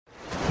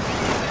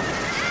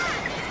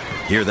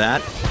Hear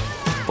that?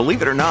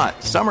 Believe it or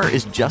not, summer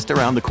is just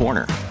around the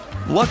corner.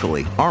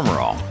 Luckily, Armor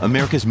All,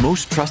 America's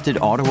most trusted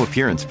auto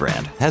appearance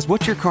brand, has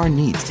what your car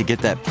needs to get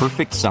that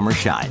perfect summer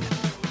shine.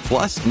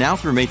 Plus, now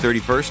through May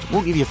 31st,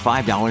 we'll give you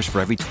 $5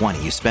 for every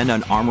 $20 you spend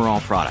on Armor All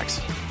products.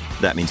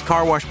 That means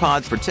car wash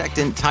pods,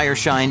 protectant, tire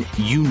shine,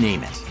 you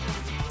name it.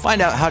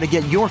 Find out how to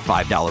get your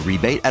 $5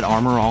 rebate at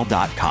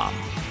armorall.com.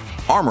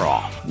 Armor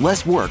All,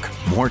 less work,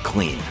 more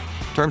clean.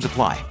 Terms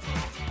apply.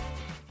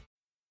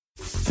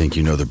 Think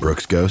you know the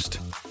Brooks Ghost?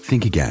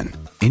 Think again.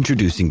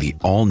 Introducing the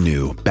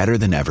all-new,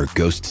 better-than-ever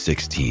Ghost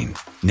 16.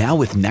 Now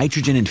with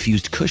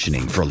nitrogen-infused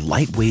cushioning for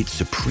lightweight,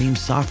 supreme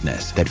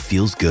softness that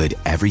feels good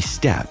every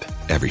step,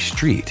 every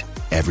street,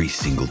 every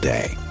single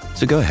day.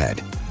 So go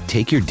ahead,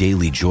 take your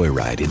daily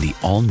joyride in the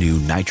all-new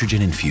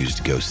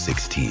nitrogen-infused Ghost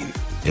 16.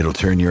 It'll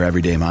turn your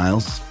everyday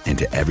miles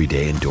into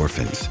everyday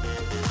endorphins.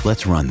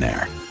 Let's run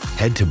there.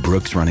 Head to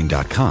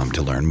brooksrunning.com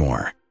to learn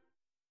more.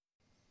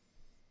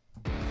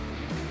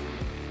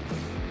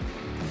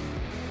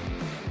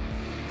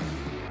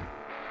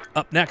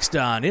 Up next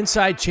on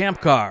Inside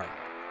ChampCar,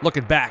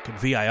 looking back at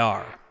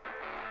VIR.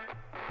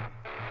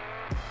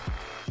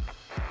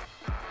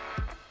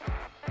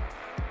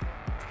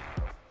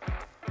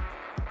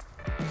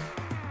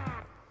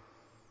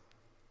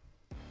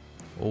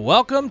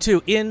 Welcome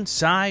to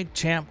Inside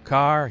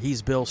ChampCar.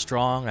 He's Bill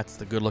Strong. That's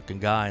the good-looking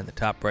guy in the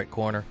top right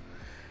corner.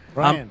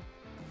 Brian,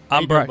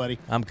 I'm Brian, buddy.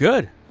 I'm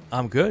good.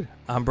 I'm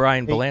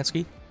Brian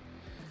Belansky.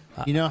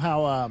 You know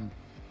how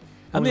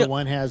Formula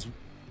One has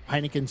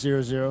Heineken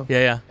 00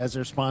 as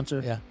their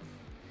sponsor? Yeah.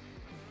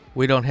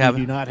 We don't have.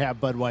 We do not have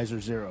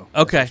Budweiser Zero.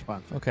 Okay. As their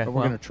sponsor, okay. But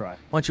we're going to try. Why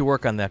don't you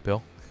work on that,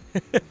 Bill?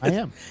 I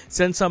am.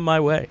 Send some my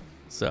way.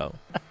 So,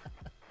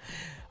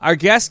 our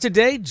guest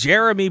today,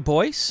 Jeremy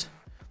Boyce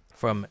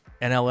from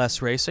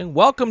NLS Racing.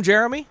 Welcome,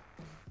 Jeremy.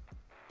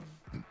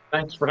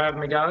 Thanks for having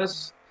me,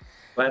 guys.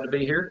 Glad to be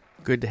here.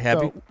 Good to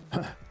have you.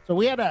 So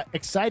we had an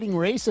exciting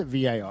race at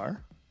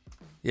VIR.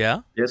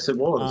 Yeah? Yes, it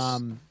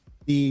was.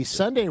 The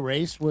Sunday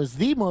race was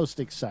the most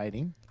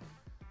exciting.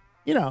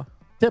 You know,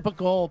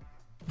 typical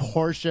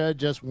Porsche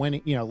just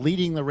winning,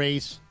 leading the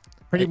race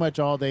pretty much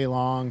all day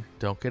long.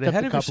 Don't get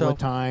ahead of yourself. A couple of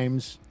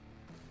times.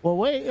 Well,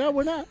 wait, no,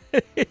 we're not.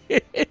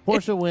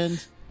 Porsche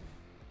wins.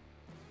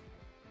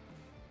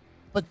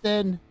 But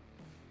then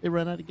they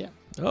run out of gas.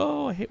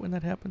 Oh, I hate when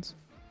that happens.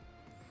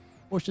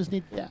 Porsches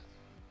need gas.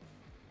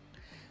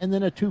 And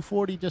then a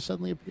 240 just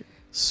suddenly appeared.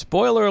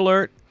 Spoiler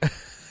alert.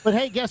 But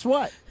hey, guess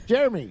what?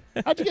 Jeremy,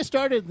 how'd you get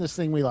started in this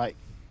thing we like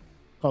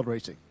called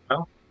racing?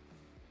 Well,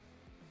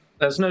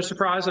 that's no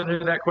surprise. I knew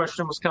that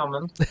question was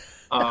coming.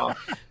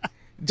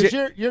 Because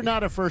you're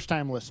not a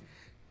first-time listener.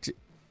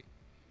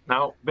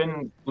 No,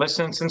 been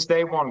listening since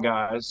day one,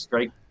 guys.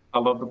 Great. I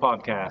love the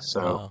podcast.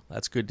 So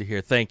that's good to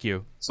hear. Thank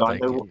you. So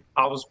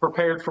I was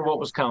prepared for what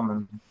was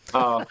coming.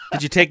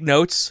 Did you take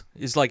notes?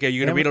 Is like, are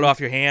you going to read it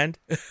off your hand?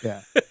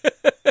 Yeah.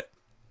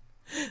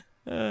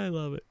 I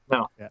love it.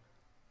 No. Yeah.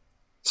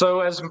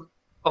 So as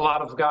a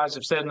lot of guys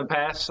have said in the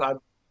past,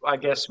 I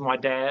guess my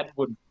dad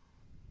would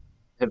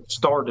have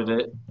started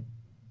it.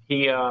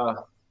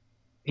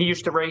 He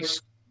used to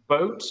race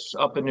boats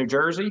up in New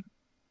Jersey,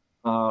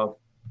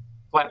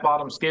 flat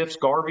bottom skiffs,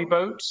 Garvey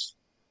boats.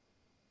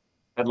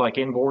 Had like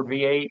inboard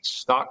V8s,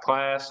 stock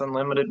class,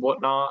 unlimited,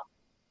 whatnot.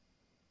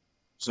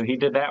 So he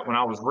did that when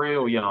I was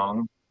real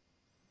young.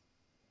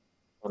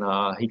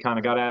 And he kind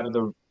of got out of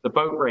the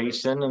boat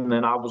racing. And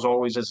then I was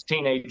always, as a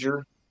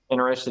teenager,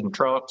 interested in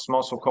trucks,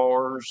 muscle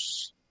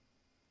cars.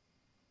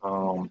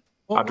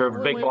 I drove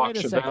a big block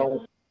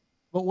Chevelle.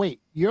 But wait,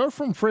 you're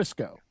from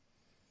Frisco,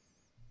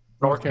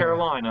 North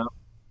Carolina.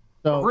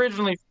 So,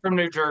 originally from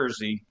New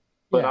Jersey,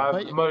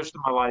 but most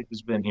of my life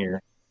has been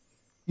here.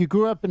 You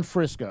grew up in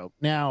Frisco.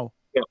 Now,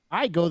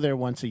 I go there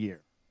once a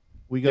year.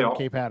 We go to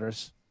Cape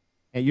Hatteras.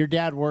 And your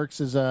dad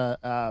works as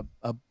a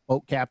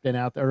boat captain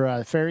out there, or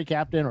a ferry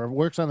captain, or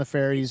works on the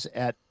ferries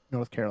at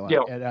North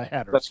Carolina, at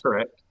Hatteras. That's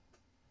correct.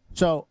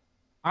 So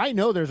I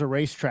know there's a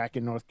racetrack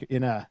in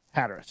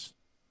Hatteras,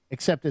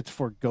 except it's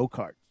for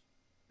go-karts.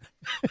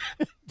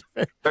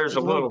 There's a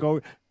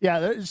little.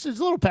 It's a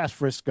little past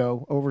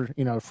Frisco, over,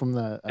 from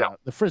the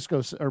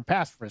Frisco, or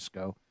past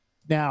Frisco.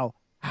 Now,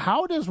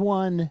 how does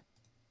one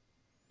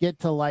get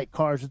to like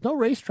cars? There's no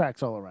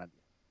racetracks all around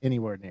you,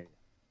 anywhere near you.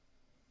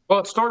 Well,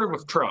 it started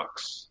with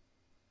trucks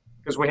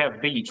because we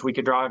have beach. We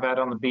could drive out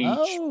on the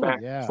beach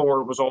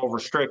before it was all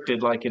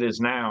restricted like it is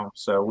now.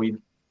 So we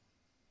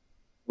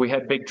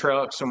had big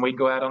trucks and we'd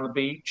go out on the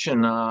beach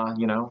and,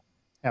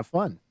 have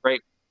fun.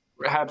 Right.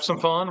 Have some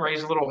fun,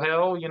 raise a little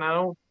hell,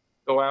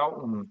 go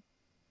out and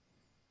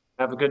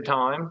have a good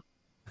time.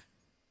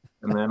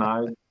 And then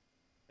I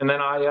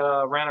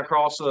ran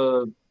across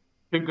a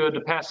too good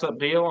to pass up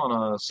deal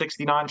on a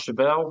 69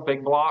 Chevelle,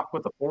 big block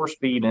with a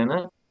 4-speed in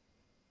it.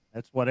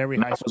 That's what every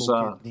high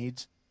school kid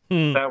needs.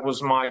 That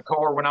was my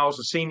car when I was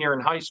a senior in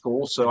high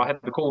school, so I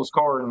had the coolest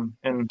car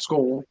in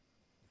school.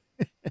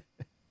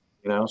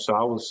 So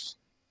I was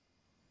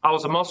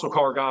a muscle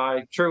car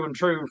guy, true and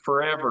true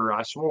forever,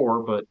 I swore,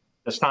 but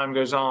as time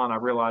goes on, I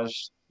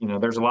realize,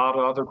 there's a lot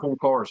of other cool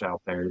cars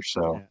out there.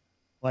 So,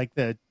 like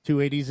the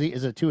 280Z.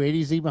 Is it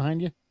 280Z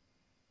behind you?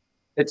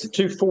 it's a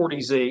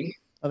 240Z.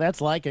 Oh,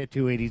 that's like a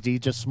 280Z,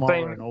 just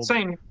smaller and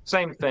older.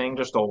 Same thing,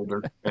 just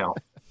older. Yeah.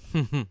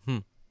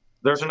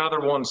 There's another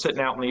one sitting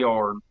out in the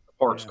yard, a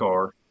parts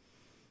car.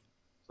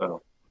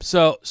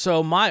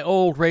 So my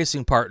old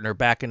racing partner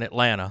back in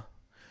Atlanta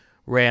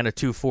ran a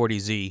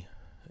 240Z,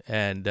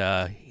 and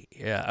actually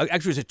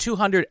it was a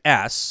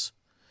 200S,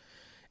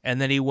 and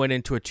then he went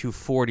into a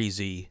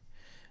 240Z.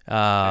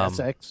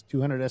 SX,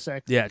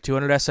 200SX. Yeah,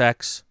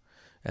 200SX,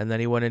 and then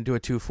he went into a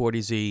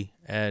 240Z,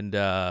 and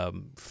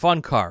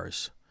fun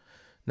cars.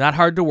 Not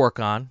hard to work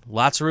on.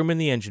 Lots of room in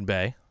the engine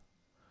bay.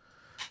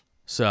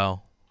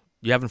 So,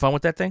 you having fun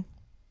with that thing?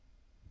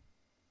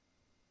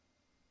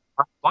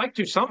 I'd like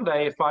to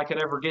someday if I could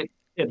ever get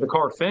the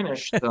car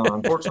finished.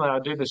 Unfortunately,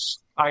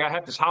 I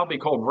have this hobby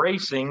called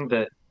racing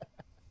that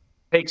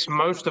takes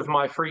most of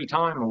my free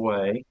time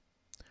away.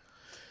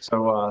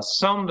 So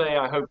someday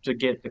I hope to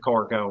get the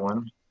car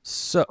going.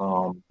 So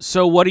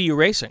what are you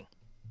racing?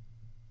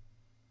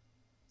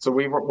 So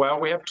we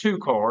have two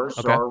cars.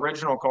 Okay. Our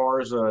original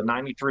car is a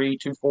 93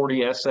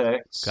 240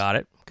 SX. Got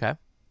it. Okay.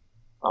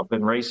 I've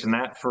been racing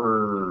that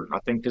for, I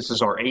think this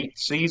is our 8th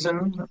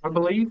season, I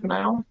believe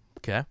now.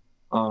 Okay.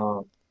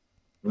 And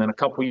then a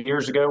couple of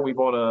years ago, we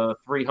bought a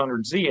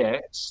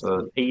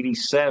 300ZX,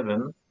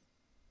 87,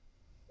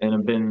 and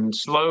have been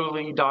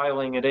slowly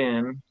dialing it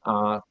in.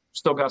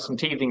 Still got some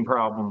teething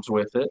problems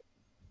with it,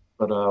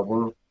 but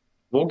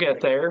we'll get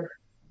there.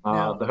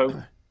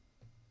 The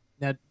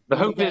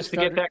hope is to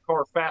get that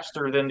car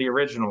faster than the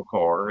original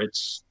car.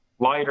 It's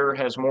lighter,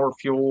 has more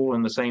fuel,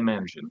 and the same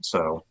engine.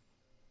 So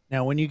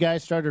now, when you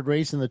guys started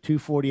racing the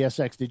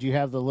 240SX, did you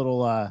have the little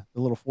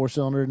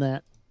 4-cylinder in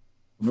that?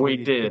 We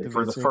did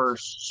for the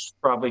first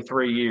probably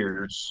 3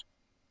 years,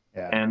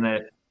 and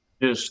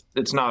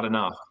it's not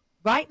enough.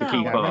 Right to now,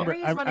 keep up.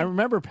 I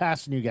remember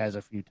passing you guys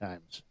a few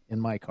times in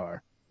my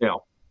car. Yeah,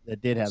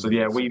 that did have. So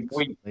we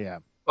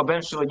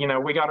eventually,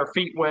 we got our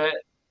feet wet.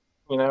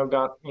 Learned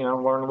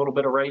a little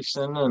bit of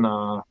racing,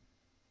 and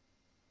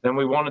then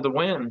we wanted to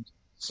win.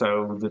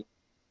 So the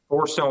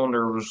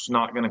 4-cylinder was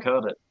not going to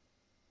cut it.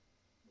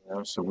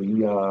 So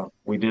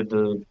we did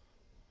the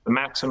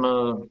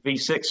Maxima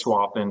V6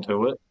 swap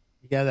into it.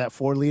 You got that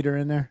 4-liter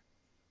in there?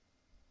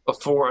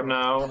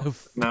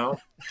 No.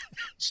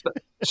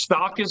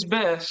 Stock is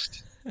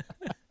best.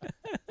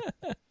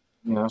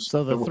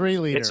 So the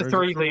 3-liter. It's a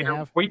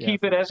 3-liter. We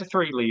keep it as a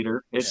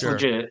 3-liter. It's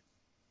legit.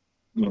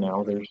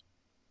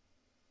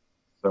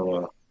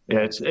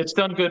 It's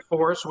done good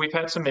for us. We've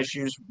had some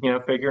issues,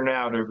 figuring it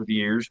out over the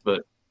years,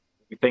 but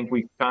we think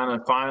we kind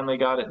of finally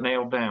got it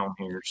nailed down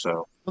here.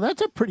 So, well,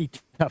 that's a pretty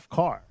tough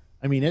car.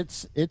 I mean,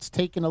 it's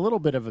taken a little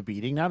bit of a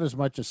beating, not as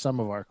much as some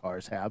of our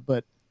cars have,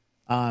 but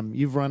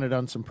you've run it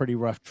on some pretty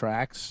rough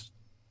tracks,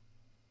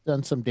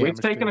 done some damage. We've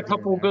taken a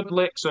couple of good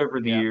licks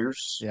over the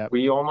years. Yep.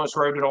 We almost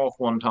rode it off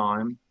one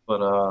time,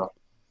 but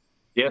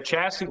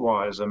chassis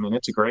wise, I mean,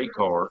 it's a great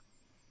car.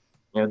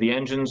 The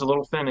engine's a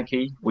little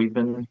finicky. We've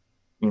been,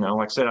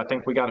 like I said, I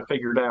think we got it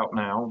figured out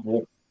now.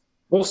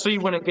 We'll see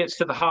when it gets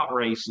to the hot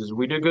races.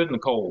 We do good in the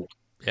cold.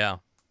 Yeah.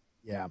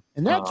 Yeah.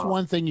 And that's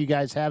one thing you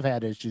guys have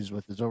had issues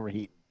with is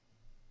overheating.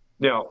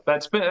 Yeah,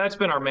 that's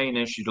been our main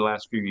issue the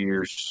last few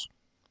years.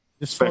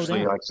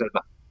 Especially, like I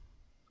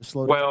said.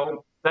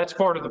 Well, that's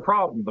part of the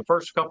problem. The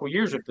first couple of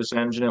years with this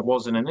engine, it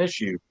wasn't an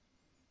issue.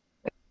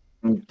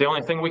 And the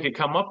only thing we could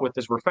come up with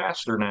is we're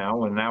faster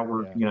now, and now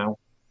we're,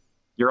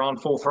 you're on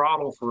full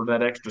throttle for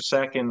that extra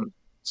second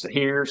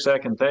here,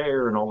 second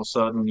there, and all of a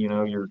sudden,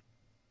 the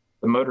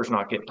motor's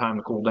not getting time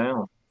to cool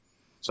down.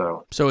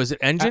 So is it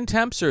engine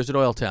temps or is it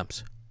oil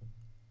temps?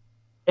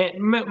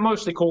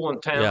 Mostly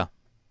coolant temp. Yeah.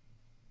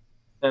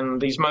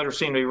 And these motors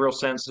seem to be real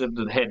sensitive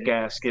to the head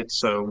gaskets,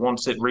 so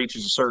once it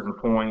reaches a certain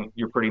point,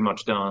 you're pretty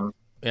much done.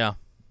 Yeah.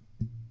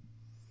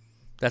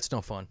 That's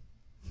no fun.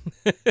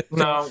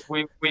 No,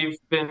 we've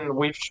been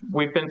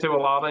through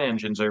a lot of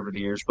engines over the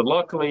years, but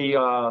luckily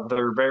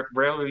they're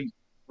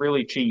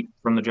really cheap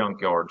from the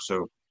junkyard.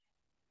 So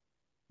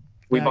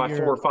we buy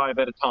 4 or 5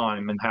 at a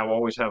time, and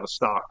always have a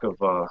stock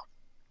of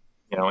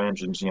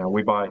engines.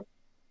 We buy.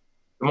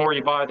 The more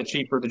you buy, the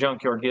cheaper the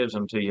junkyard gives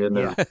them to you, and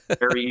they're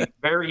very,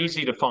 very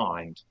easy to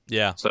find.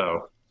 Yeah.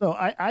 So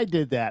I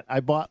did that. I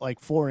bought like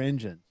 4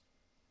 engines,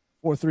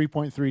 4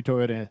 3.3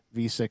 Toyota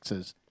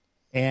V6s,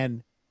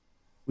 and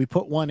we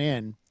put one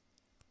in,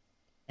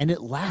 and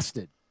it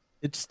lasted.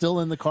 It's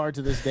still in the car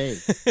to this day.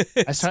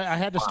 I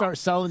had to start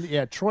selling.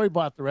 Yeah, Troy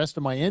bought the rest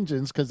of my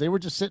engines because they were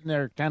just sitting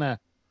there, kind of,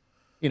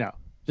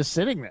 just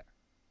sitting there,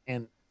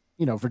 and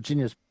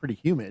Virginia's pretty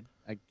humid.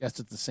 I guess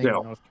it's the same in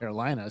North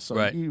Carolina,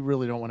 so you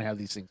really don't want to have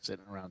these things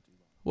sitting around too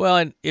long. Well,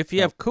 and if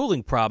you have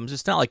cooling problems,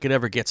 it's not like it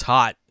ever gets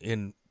hot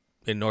in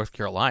North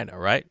Carolina,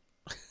 right?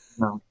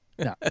 No,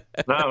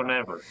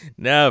 never.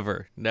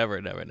 Never.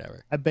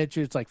 I bet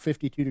you it's like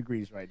 52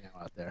 degrees right now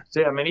out there.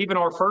 So, I mean, even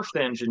our first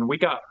engine, we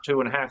got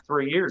 2.5,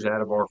 3 years out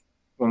of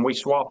when we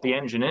swapped the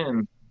engine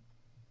in.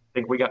 I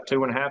think we got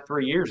 2.5,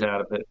 3 years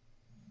out of it.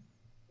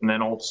 And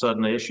then all of a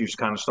sudden the issues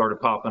kind of started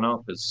popping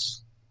up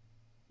as,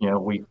 you know,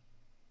 we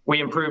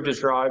improved as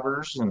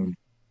drivers and,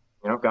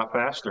 you know, got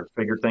faster,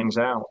 figured things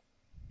out.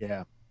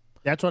 Yeah.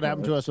 That's what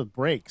happened to us with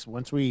brakes.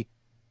 Once we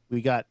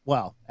got,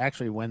 well,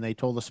 actually, when they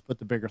told us to put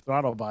the bigger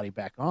throttle body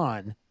back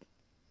on,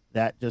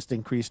 that just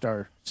increased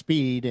our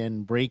speed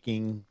and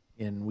braking,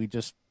 and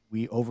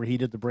we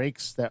overheated the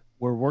brakes that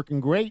were working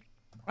great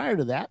prior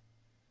to that.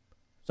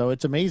 So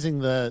it's amazing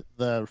the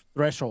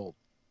threshold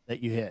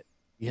that you hit.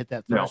 You hit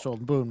that threshold,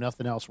 and boom,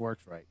 nothing else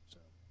works right. So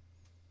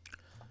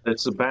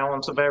it's a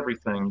balance of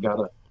everything. Got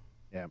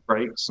to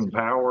brakes and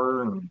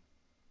power and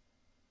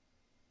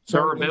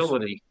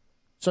durability.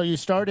 So you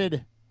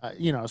started,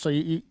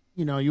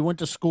 you went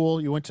to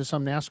school. You went to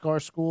some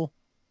NASCAR school.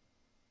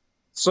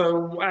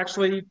 So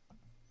actually,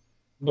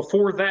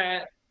 before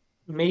that,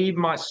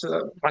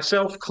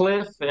 myself,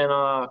 Cliff,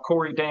 and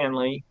Corey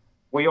Danley,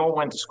 we all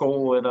went to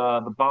school at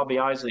the Bobby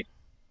Isaac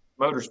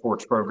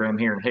Motorsports program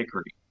here in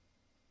Hickory.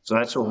 So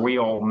that's where we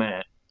all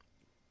met.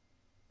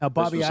 Now,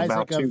 Bobby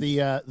Isaac of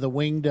the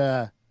winged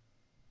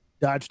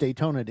Dodge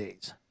Daytona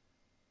days.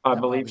 I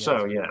believe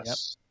so, yes. Yep.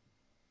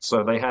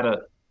 So they had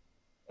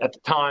at the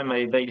time,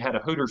 they had a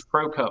Hooters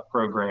Pro Cup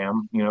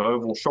program, you know,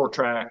 oval short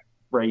track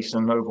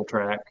racing, oval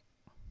track.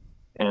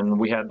 And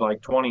we had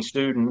like 20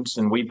 students,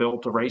 and we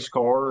built a race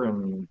car,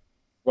 and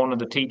one of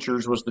the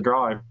teachers was the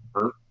driver,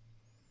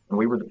 and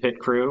we were the pit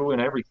crew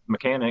and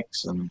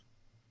mechanics, and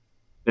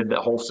did that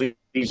whole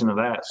season of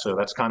that. So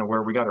that's kind of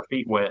where we got our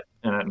feet wet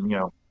and, you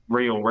know,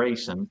 real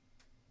racing.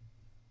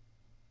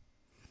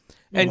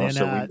 And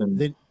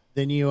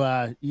then you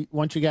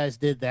once you guys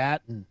did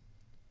that, and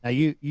now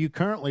you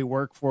currently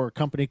work for a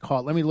company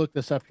called, let me look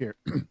this up here,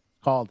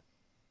 called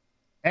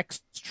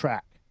X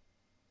Track.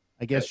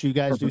 I guess you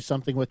guys do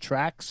something with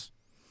tracks?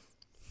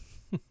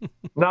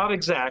 Not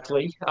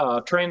exactly.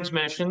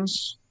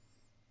 Transmissions,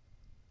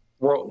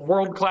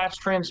 world-class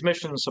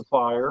transmission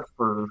supplier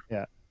for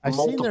I've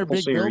seen their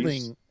big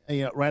building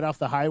right off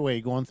the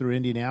highway going through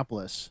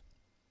Indianapolis.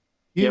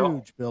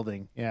 Huge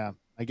building, yeah.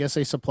 I guess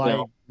they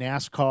supply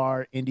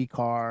NASCAR,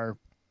 IndyCar,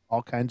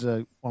 all kinds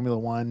of Formula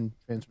One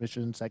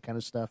transmissions, that kind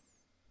of stuff.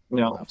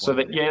 So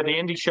the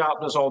Indy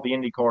shop does all the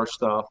IndyCar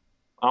stuff.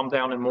 I'm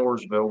down in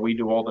Mooresville. We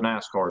do all the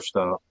NASCAR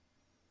stuff.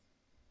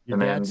 Your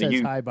dad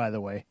says hi, by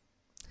the way.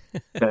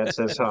 Dad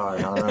says hi.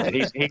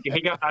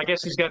 I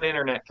guess he's got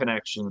internet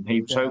connection.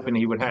 He was hoping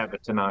he would have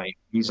it tonight.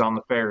 He's on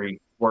the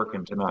ferry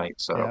working tonight.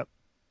 So,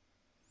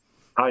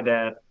 Hi,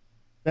 Dad.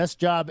 Best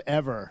job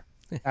ever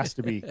has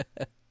to be,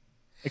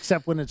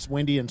 except when it's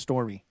windy and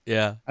stormy.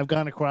 Yeah, I've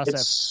gone across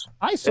that.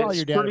 I saw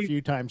your dad a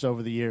few times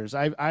over the years.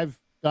 I've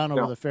gone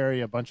over the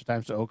ferry a bunch of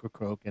times to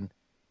Ocracoke,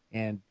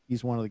 and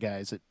he's one of the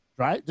guys that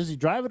drive. Does he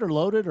drive it or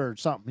load it or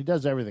something? He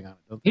does everything on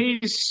it.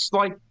 He's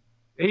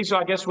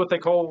I guess what they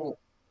call,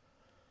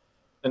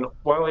 he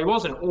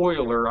was an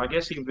oiler. I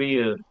guess he'd be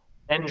an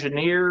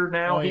engineer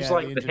now. He's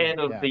the head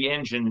of the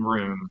engine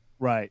room.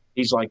 Right.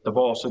 He's like the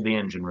boss of the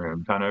engine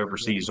room, kind of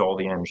oversees all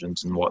the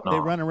engines and whatnot. They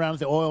run around with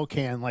the oil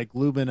can like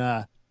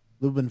lubing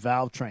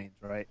valve trains,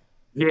 right?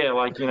 Yeah,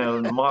 like,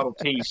 the Model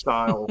T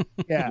style,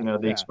 the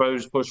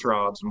exposed push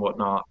rods and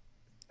whatnot.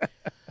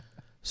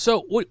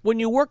 So when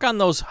you work on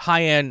those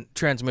high-end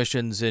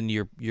transmissions and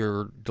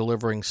you're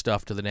delivering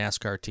stuff to the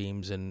NASCAR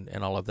teams and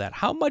all of that,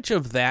 how much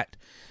of that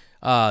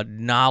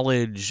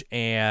knowledge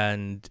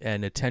and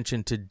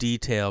attention to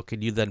detail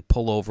can you then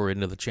pull over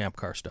into the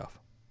ChampCar stuff?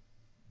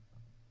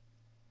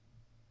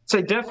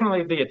 Say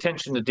definitely the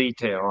attention to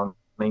detail.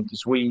 I mean,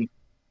 because we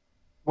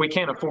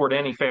can't afford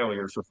any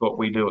failures with what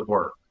we do at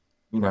work.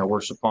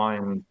 We're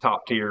supplying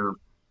top tier,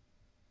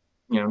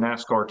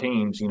 NASCAR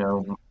teams.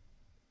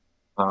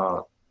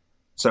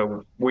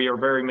 So we are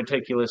very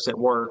meticulous at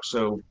work.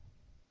 So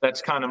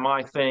that's kind of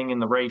my thing in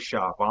the race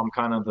shop. I'm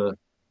kind of the,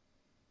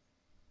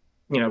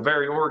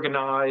 very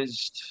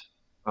organized,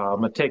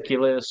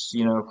 meticulous,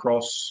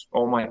 cross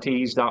all my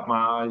T's, dot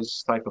my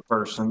I's type of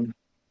person.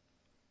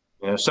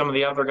 Some of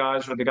the other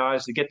guys are the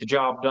guys that get the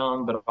job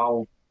done, but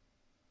I'll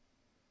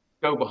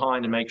go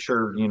behind and make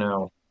sure,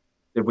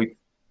 that we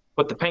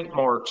put the paint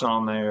marks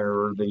on there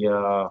or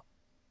the,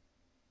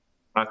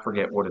 I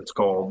forget what it's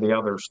called, the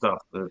other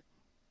stuff that,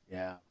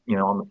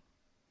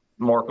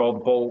 mark all the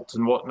bolts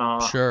and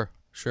whatnot. Sure.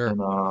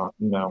 And,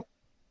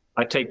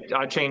 I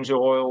change the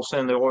oil,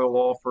 send the oil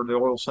off for the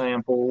oil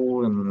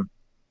sample, and,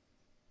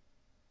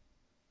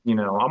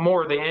 I'm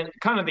more of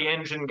the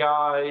engine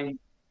guy,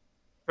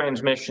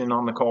 transmission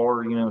on the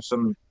car.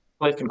 Some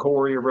Cliff and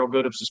Corey are real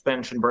good at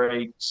suspension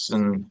brakes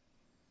and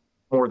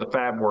more of the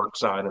fab work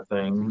side of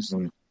things.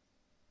 And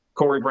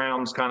Corey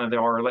Brown's kind of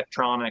our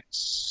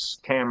electronics,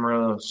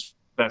 camera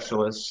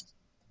specialist,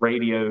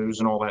 radios,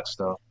 and all that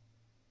stuff.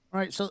 All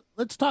right, so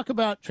let's talk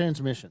about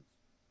transmissions.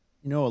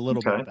 A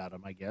little bit about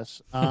them, I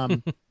guess.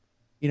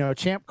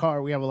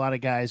 ChampCar, we have a lot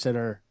of guys that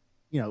are,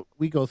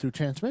 we go through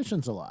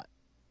transmissions a lot.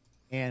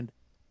 And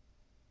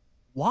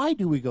why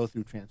do we go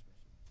through transmissions?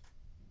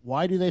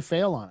 Why do they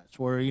fail on us?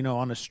 Where,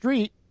 on the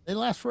street, they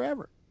last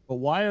forever. But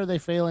why are they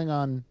failing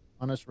on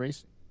us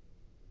racing?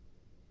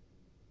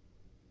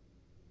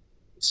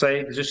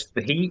 say just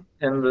the heat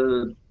and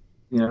the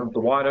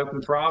wide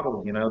open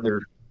throttle.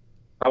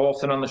 How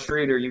often on the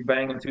street are you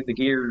banging through the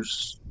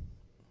gears,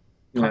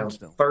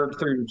 Constantly. third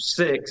through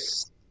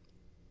sixth,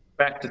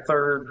 back to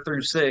third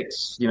through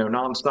sixth,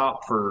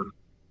 nonstop for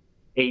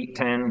 8,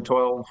 10,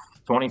 12,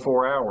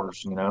 24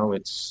 hours.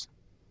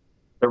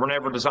 They were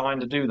never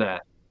designed to do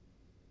that.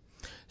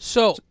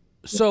 So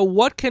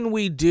what can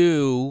we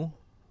do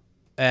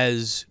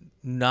as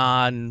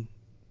non,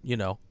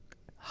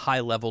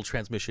 high-level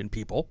transmission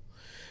people?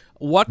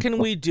 What can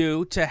we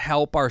do to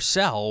help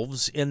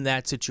ourselves in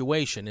that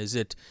situation? Is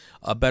it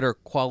a better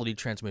quality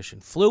transmission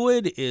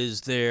fluid?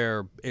 Is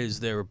there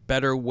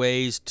better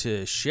ways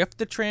to shift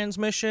the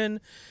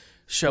transmission?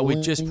 Shall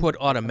we just put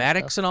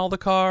automatics in all the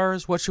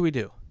cars? What should we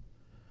do?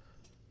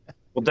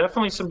 Well,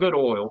 definitely some good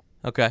oil.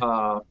 Okay.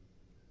 For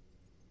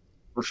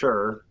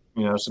sure.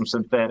 Some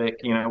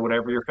synthetic,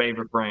 whatever your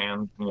favorite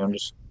brand,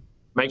 just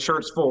make sure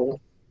it's full.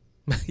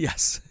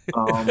 Yes.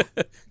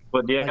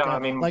 But yeah,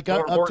 more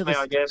importantly,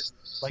 I guess.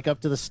 Like up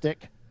to the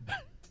stick?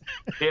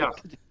 Yeah.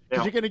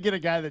 Because you're going to get a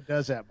guy that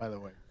does that, by the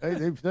way. Hey,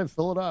 they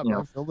fill it up.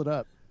 I filled it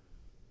up.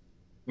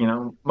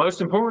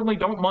 Most importantly,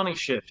 don't money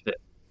shift it.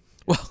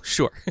 Well,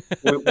 sure.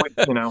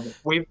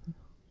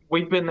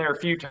 We've been there a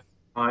few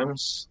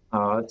times.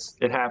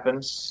 It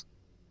happens.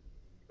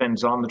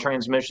 Depends on the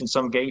transmission.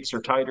 Some gates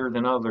are tighter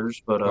than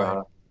others, but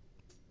right.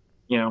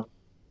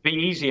 Be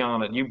easy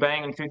on it. You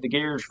banging through the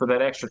gears for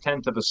that extra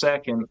tenth of a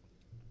second,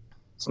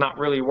 it's not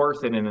really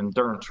worth it in an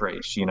endurance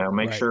race. Make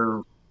right.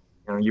 sure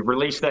you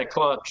release that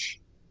clutch.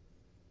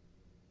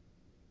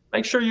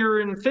 Make sure you're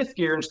in fifth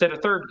gear instead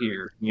of third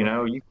gear.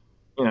 You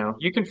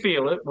can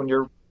feel it when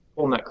you're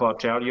pulling that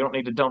clutch out. You don't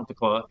need to dump the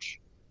clutch.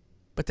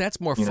 But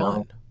that's more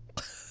fun.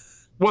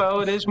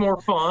 Well, it is more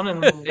fun,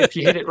 and if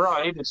you hit it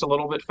right, it's a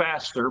little bit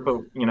faster.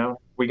 But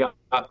we got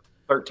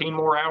 13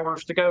 more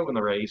hours to go in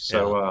the race,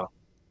 so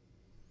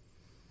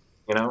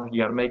you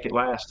got to make it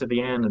last to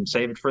the end and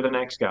save it for the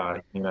next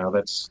guy.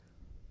 That's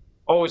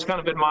always kind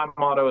of been my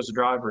motto as a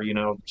driver.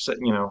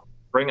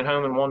 Bring it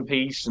home in one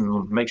piece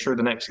and make sure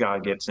the next guy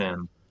gets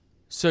in.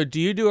 So, do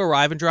you do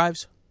arrive and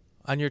drives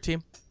on your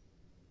team?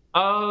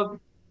 Yeah.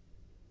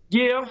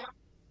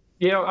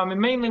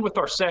 Mainly with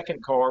our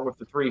second car with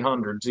the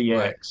 300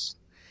 ZX.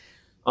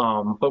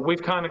 Right. But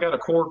we've kind of got a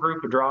core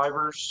group of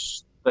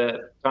drivers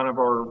that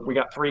we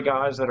got 3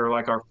 guys that are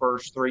like our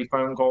first 3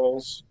 phone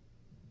calls,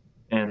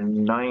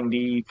 and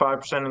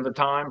 95% of the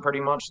time, pretty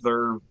much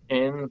they're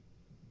in,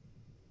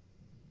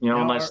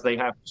 unless they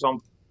have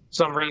some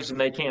reason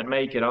they can't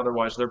make it.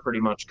 Otherwise, they're pretty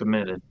much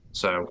committed.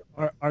 So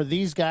are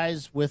these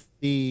guys with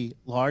the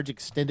large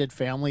extended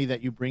family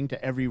that you bring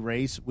to every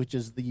race, which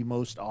is the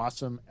most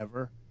awesome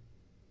ever?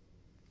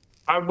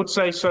 I would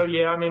say so,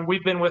 yeah.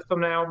 We've been with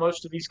them now.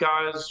 Most of these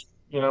guys,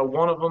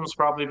 one of them's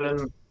probably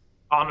been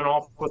on and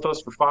off with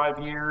us for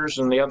 5 years,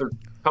 and the other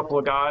couple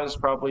of guys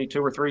probably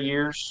 2 or 3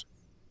 years.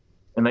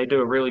 And they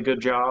do a really good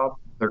job.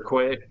 They're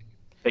quick,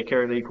 take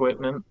care of the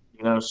equipment,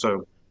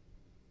 so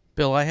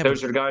Bill,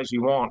 those are the guys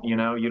you want. You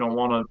don't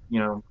want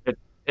to,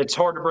 it's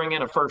hard to bring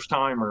in a first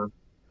timer,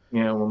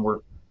 when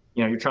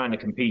you're trying to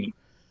compete.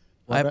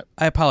 I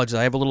apologize.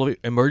 I have a little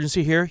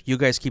emergency here. You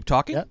guys keep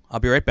talking. Yep. I'll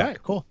be right back. All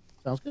right, cool.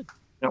 Sounds good.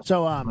 Yep.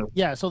 So,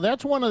 so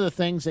that's one of the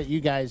things that you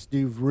guys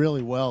do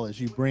really well is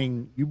you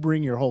bring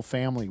your whole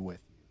family with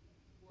you.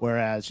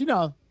 Whereas,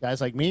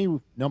 guys like me,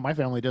 my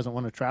family doesn't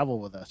want to travel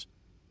with us,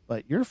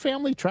 but your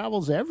family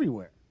travels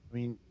everywhere.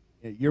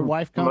 Your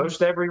wife comes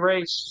most every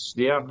race.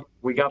 Yeah,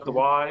 we got the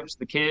wives,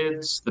 the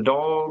kids, the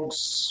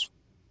dogs,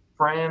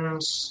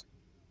 friends,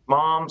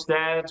 moms,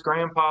 dads,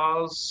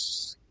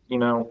 grandpas.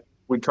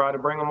 We try to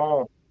bring them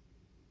all.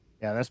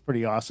 Yeah, that's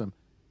pretty awesome.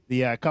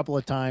 The couple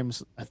of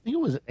times, I think it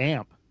was at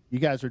AMP, you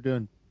guys are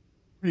doing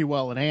pretty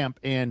well at AMP,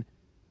 and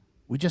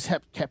we just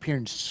kept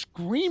hearing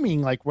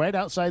screaming like right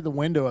outside the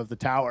window of the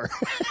tower.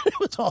 It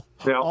was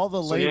all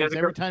the ladies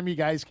every time you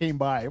guys came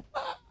by.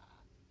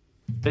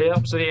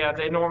 Yep. So yeah,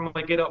 they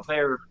normally get up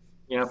there.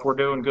 If we're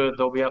doing good,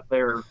 they'll be up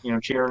there,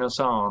 cheering us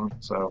on.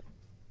 So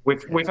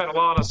we've had a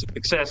lot of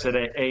success at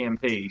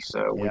AMP.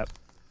 So we've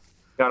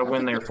got to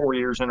win there 4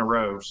 years in a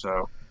row.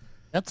 So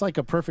that's like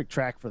a perfect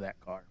track for that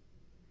car.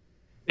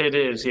 It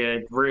is. Yeah,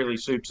 it really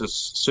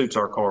suits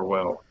our car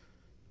well.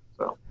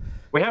 So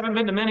we haven't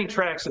been to many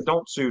tracks that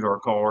don't suit our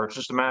car. It's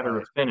just a matter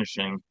of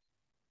finishing.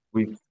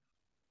 We've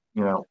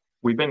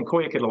been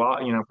quick at a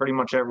lot, pretty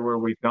much everywhere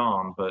we've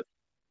gone, but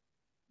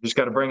just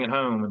got to bring it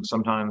home, and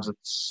sometimes it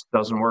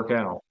doesn't work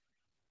out.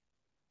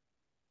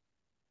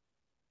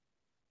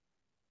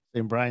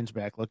 And Brian's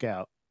back. Look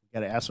out. You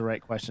got to ask the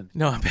right question.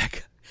 No, I'm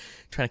back.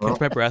 Trying to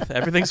catch my breath.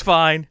 Everything's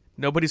fine.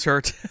 Nobody's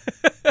hurt.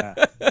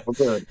 Well,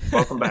 good.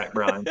 Welcome back,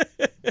 Brian.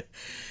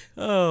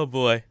 Oh,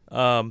 boy.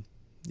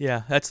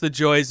 Yeah, that's the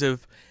joys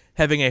of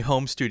having a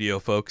home studio,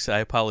 folks. I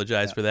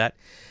apologize for that.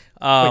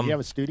 Wait, you have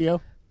a studio?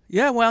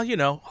 Yeah, well,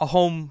 a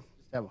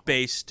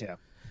home-based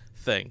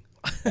thing.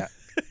 Yeah.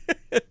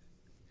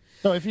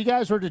 So if you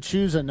guys were to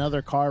choose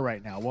another car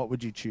right now, what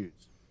would you choose?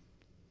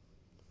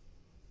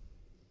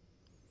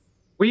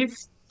 We've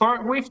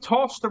we've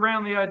tossed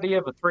around the idea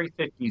of a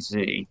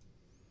 350Z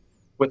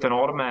with an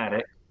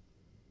automatic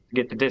to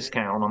get the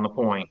discount on the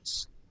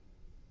points.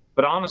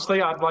 But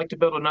honestly, I'd like to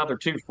build another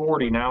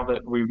 240 now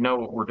that we know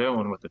what we're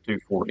doing with the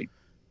 240.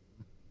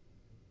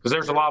 Because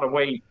there's a lot of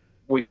weight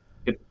we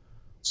could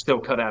still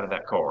cut out of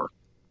that car.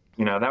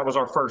 You know, that was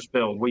our first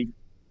build.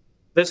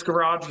 This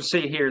garage you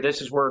see here,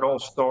 this is where it all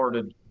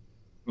started.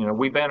 You know,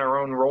 we bent our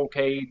own roll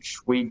cage.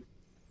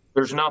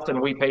 There's nothing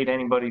we paid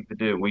anybody to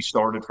do. We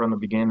started from the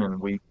beginning.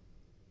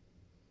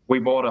 We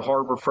bought a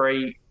Harbor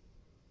Freight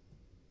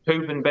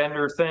tube and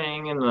bender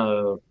thing and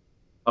the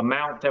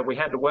amount that we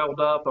had to weld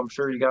up. I'm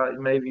sure you guys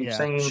maybe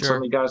seen some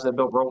of the guys that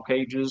built roll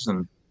cages,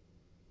 and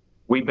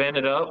we bent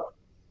it up,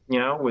 you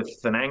know, with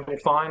an angle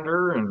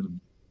finder and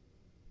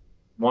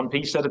one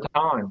piece at a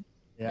time.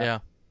 Yeah.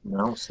 You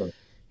know, so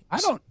I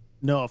don't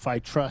know if I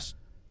trust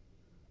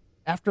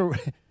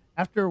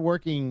after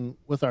working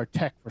with our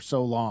tech for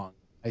so long.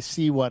 I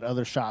see what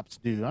other shops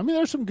do. I mean,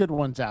 there's some good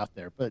ones out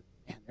there, but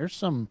man, there's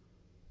some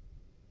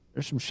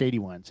shady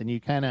ones, and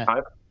you kind of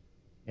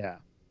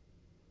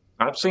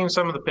I've seen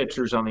some of the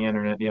pictures on the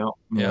internet.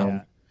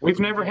 Yeah. We've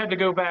never had to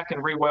go back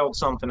and re-weld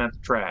something at the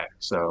track.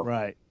 So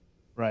right.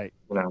 You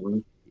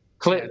know,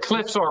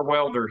 Cliff's our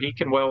welder. He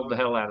can weld the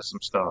hell out of some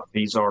stuff.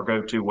 He's our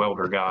go-to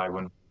welder guy.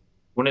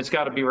 When it's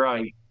got to be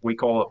right, we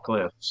call up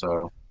Cliff.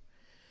 So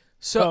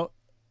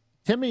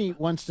Timmy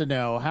wants to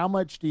know, how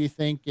much do you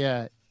think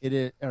it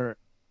is, or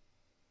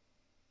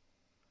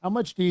how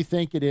much do you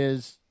think it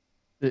is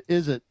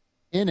it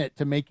in it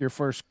to make your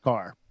first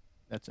car?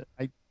 That's it.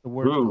 The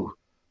word. Ooh.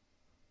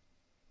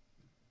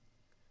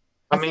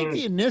 I think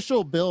the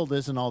initial build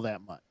isn't all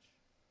that much.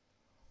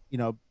 You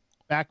know,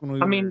 back when we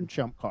were in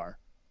ChampCar,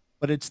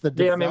 but it's the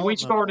development. we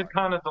started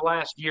kind of the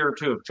last year or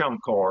two of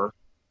ChampCar,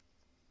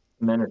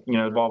 and then it, you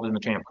know, evolved into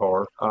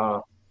ChampCar.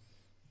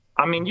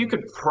 You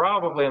could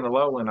probably in the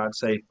low end, I'd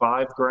say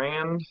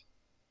 $5,000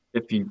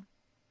 if you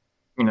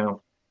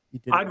know.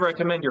 I'd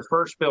recommend your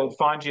first build,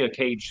 find you a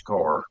caged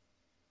car.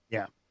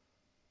 Yeah.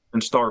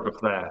 And start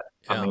with that.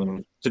 Yeah. I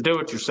mean, to do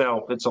it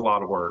yourself, it's a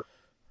lot of work.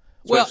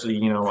 Especially,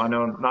 you know, I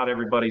know not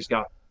everybody's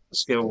got the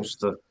skills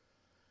to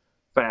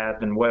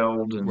fab and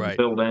weld and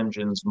build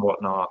engines and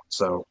whatnot.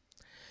 So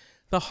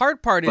the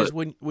hard part is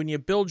when you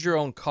build your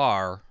own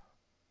car,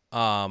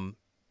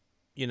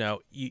 you know,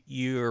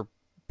 you're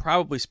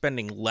probably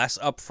spending less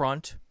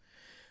upfront,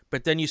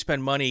 but then you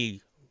spend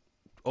money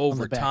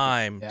over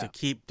time to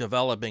keep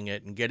developing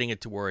it and getting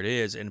it to where it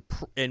is. And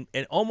in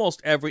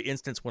almost every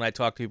instance when I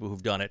talk to people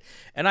who've done it,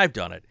 and I've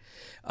done it,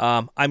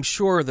 I'm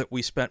sure that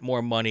we spent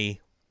more money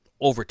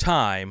over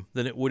time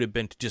than it would have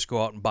been to just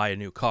go out and buy a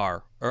new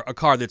car, or a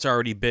car that's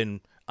already been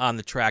on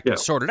the track and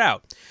sorted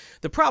out.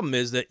 The problem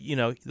is that, you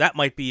know, that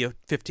might be a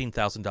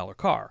 $15,000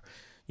 car,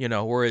 you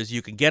know, whereas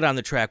you can get on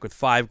the track with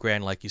 $5,000,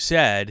 like you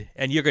said,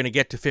 and you're going to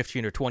get to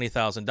 $15,000 or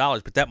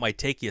 $20,000, but that might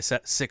take you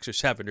 6 or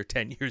 7 or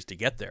 10 years to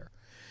get there.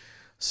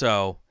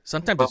 So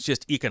sometimes it's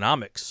just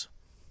economics.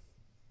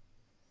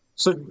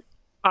 So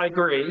I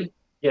agree.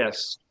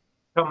 Yes.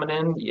 Coming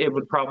in, it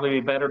would probably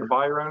be better to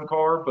buy your own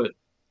car, but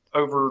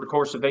over the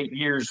course of 8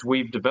 years,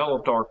 we've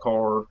developed our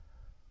car.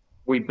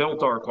 We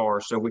built our car,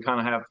 so we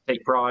kind of have to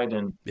take pride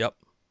in,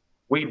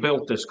 we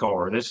built this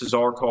car. This is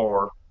our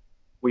car.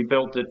 We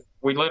built it.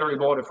 We literally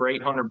bought it for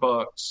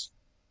 $800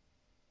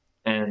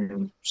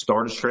 and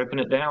started stripping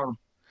it down.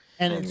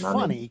 And it's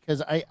funny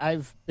because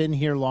I've been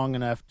here long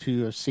enough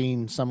to have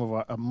seen some of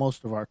our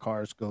most of our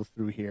cars go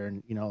through here,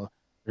 and you know,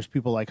 there's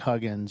people like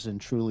Huggins and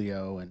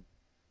Trulio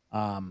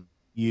and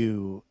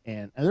you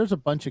and there's a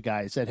bunch of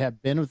guys that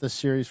have been with the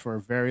series for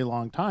a very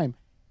long time,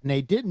 and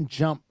they didn't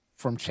jump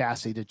from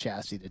chassis to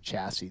chassis to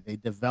chassis. They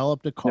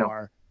developed a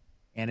car,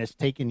 and it's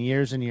taken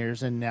years and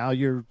years, and now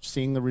you're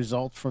seeing the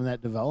results from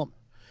that development.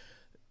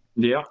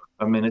 Yeah,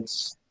 I mean,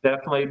 it's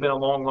definitely been a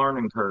long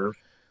learning curve.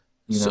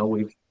 You know,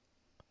 we've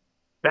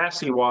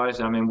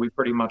chassis-wise, I mean, we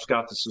pretty much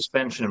got the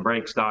suspension and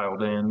brakes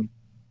dialed in,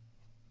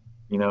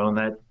 you know,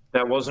 and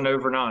that wasn't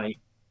overnight.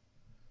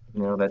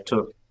 You know, that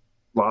took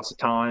lots of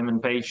time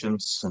and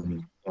patience,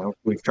 and you know,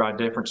 we've tried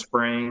different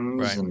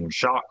springs and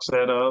shock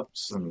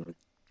setups and,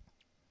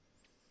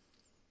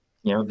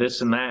 you know, this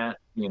and that,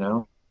 you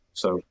know.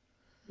 So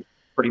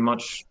pretty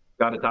much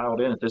got it dialed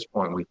in at this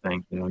point, we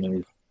think. You know, I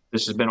mean,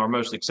 this has been our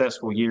most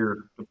successful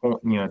year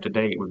to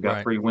date. We've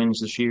got 3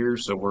 wins this year,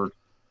 so we're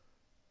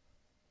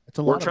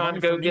trying to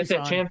go get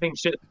that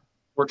championship.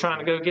 We're trying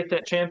to go get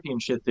that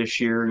championship this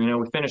year. You know,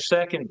 we finished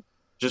second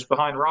just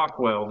behind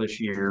Rockwell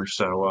this year.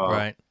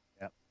 So,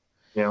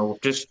 you know,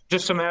 just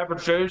some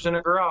average Joes in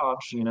a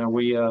garage. You know,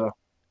 we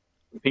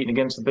competing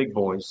against the big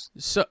boys.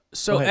 So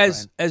ahead,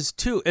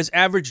 as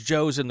average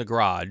Joes in the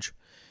garage,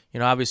 you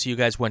know, obviously you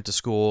guys went to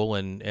school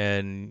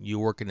and you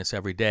work in this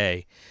every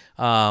day.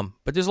 But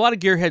there's a lot of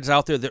gearheads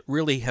out there that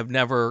really have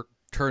never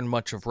turned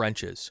much of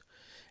wrenches.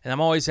 And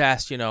I'm always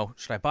asked, you know,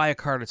 should I buy a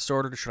car that's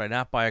sorted, or should I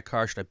not buy a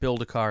car? Should I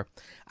build a car?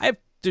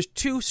 There's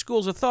 2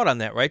 schools of thought on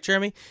that, right,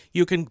 Jeremy?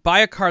 You can buy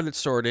a car that's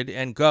sorted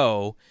and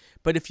go,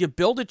 but if you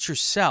build it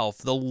yourself,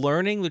 the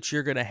learning that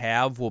you're going to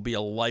have will be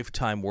a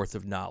lifetime worth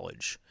of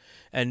knowledge.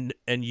 and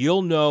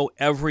you'll know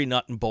every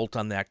nut and bolt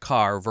on that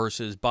car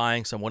versus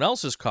buying someone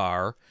else's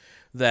car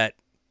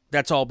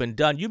that's all been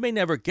done. You may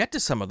never get to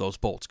some of those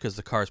bolts because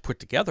the car's put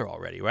together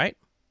already, right?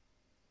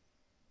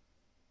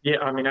 Yeah,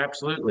 I mean,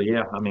 absolutely.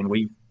 Yeah, I mean,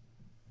 we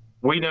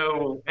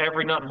know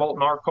every nut and bolt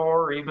in our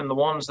car, even the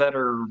ones that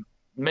are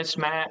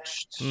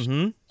mismatched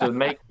to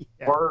make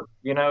work,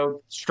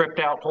 stripped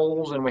out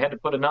holes, and we had to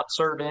put a nut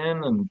cert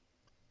in,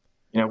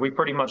 and we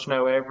pretty much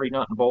know every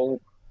nut and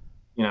bolt.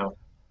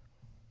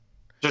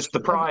 Just the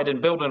pride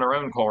in building our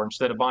own car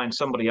instead of buying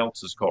somebody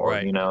else's car.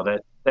 Right.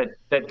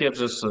 That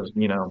gives us a.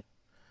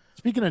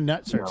 Speaking of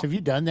nut certs, have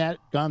you done that?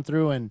 Gone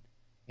through and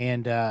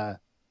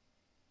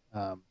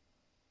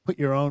put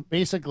your own?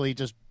 Basically,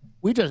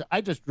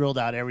 I just drilled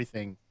out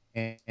everything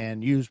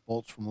and used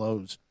bolts from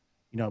Lowe's,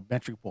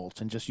 metric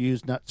bolts, and just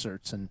used nut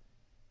certs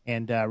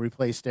and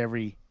replaced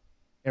every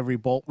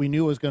bolt we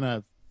knew was going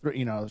to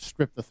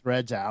strip the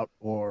threads out,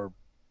 or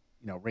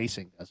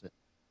racing does it,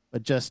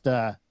 but just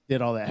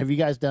did all that. Have you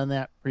guys done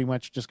that? Pretty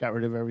much just got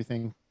rid of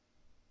everything.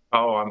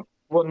 Oh,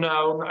 well,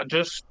 no,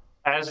 just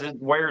as it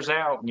wears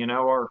out,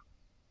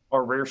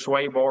 our rear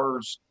sway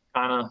bar's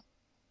kind of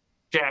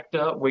jacked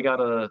up. We got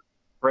a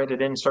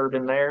threaded insert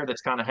in there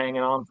that's kind of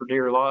hanging on for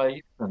dear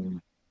life,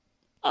 and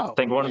I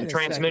think one of the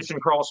transmission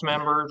cross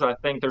members, I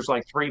think there's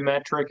like 3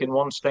 metric and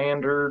 1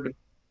 standard.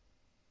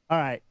 All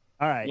right.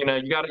 You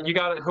got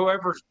to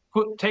whoever's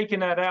taking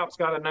that out's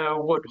got to know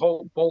what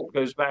bolt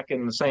goes back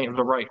in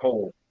the right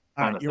hole.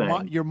 All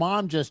right, your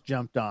mom just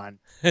jumped on.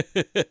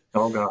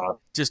 Oh God!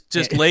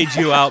 Just laid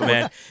you out,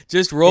 man.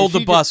 Just rolled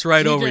the bus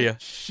right over you.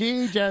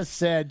 She just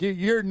said, "Dude,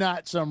 you're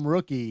not some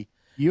rookie.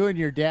 You and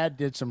your dad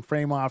did some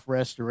frame-off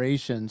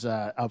restorations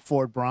of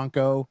Ford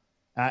Bronco.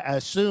 I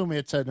assume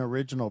it's an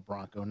original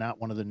Bronco,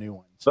 not one of the new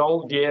ones."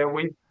 So yeah,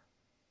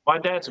 my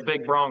dad's a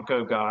big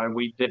Bronco guy.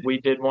 We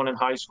did one in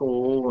high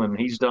school, and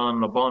he's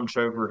done a bunch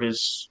over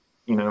his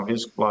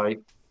life.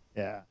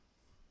 Yeah.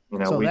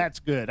 That's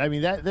good. I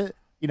mean that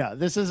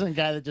this isn't a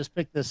guy that just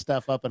picked this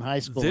stuff up in high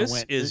school. This and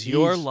went, is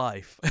your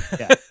life.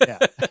 Yeah.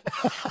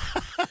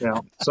 Yeah.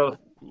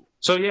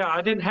 So yeah,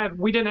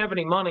 we didn't have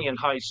any money in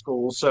high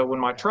school. So when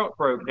my truck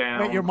broke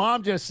down, Wait, your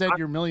mom just said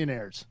you're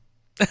millionaires.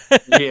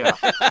 Yeah.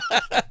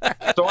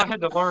 So I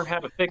had to learn how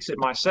to fix it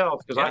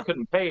myself because I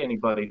couldn't pay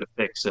anybody to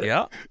fix it.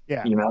 Yeah.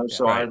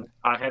 So right.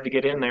 I had to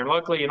get in there.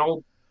 Luckily, an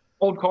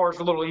old car's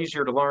a little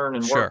easier to learn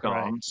and work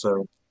on. Right.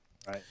 So,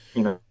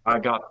 I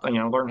got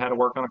learned how to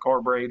work on a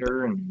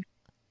carburetor and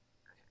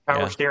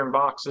power steering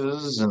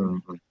boxes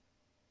and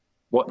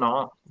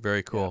whatnot.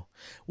 Very cool.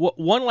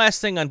 One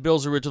last thing on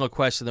Bill's original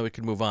question, then we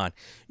can move on.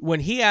 When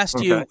he asked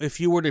you if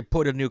you were to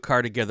put a new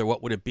car together,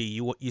 what would it be?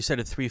 You said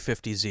a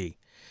 350Z.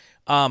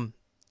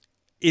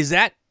 Is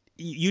that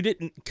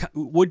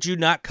would you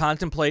not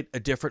contemplate a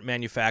different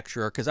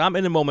manufacturer? Because I'm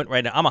in a moment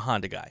right now. I'm a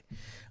Honda guy.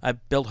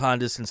 I've built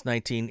Hondas since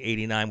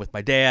 1989 with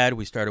my dad.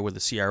 We started with a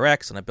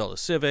CRX, and I built a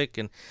Civic,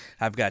 and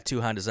I've got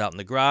 2 Hondas out in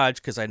the garage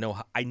because I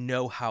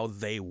know how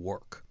they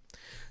work.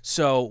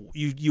 So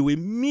you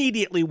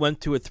immediately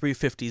went to a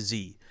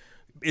 350Z.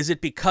 Is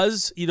it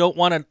because you don't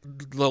want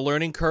the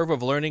learning curve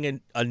of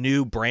learning a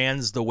new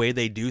brands the way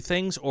they do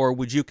things, or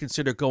would you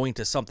consider going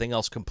to something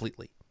else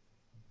completely?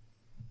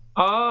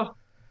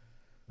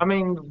 I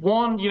mean,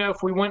 one,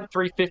 if we went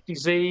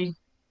 350Z,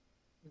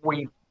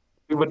 we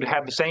would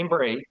have the same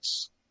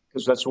brakes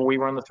because that's when we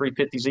run the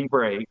 350Z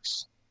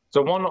brakes.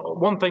 So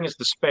one thing is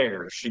the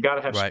spares. You got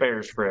to have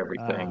spares for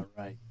everything.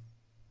 Right.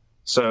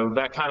 So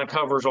that kind of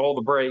covers all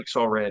the brakes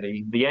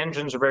already. The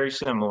engines are very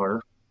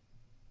similar.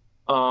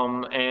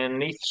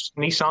 And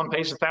Nissan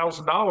pays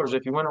 $1,000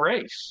 if you win a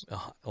race.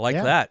 I like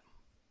that.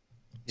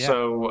 Yeah.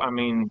 So, I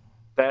mean,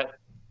 that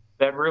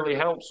really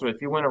helps. So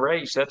if you win a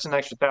race, that's an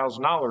extra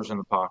 $1,000 in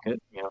the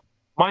pocket,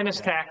 minus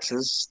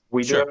taxes.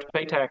 We do have to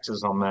pay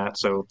taxes on that.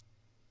 So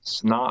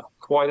it's not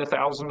quite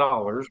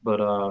 $1,000,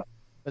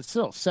 but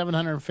still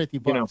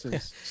 $750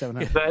 is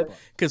 $750.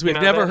 Because we've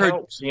never heard.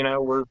 Helps.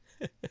 We're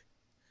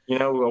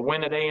a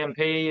win at AMP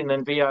and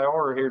then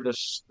VIR here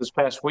this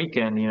past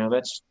weekend.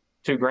 That's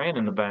 $2,000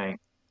 in the bank.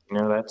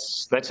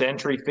 That's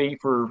entry fee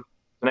for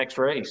the next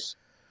race.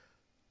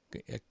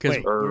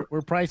 Wait,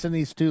 we're pricing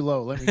these too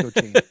low. Let me go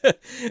change.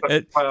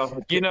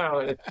 Well,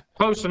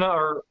 close enough,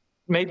 or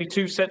maybe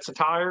 2 sets of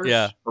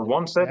tires, or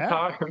 1 set of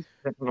tires.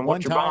 And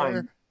what you're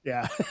buying.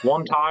 Yeah.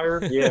 1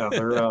 tire. Yeah.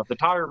 The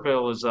tire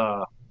bill is.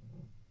 I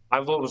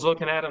was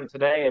looking at them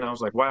today, and I was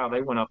like, wow,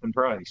 they went up in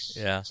price.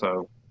 Yeah.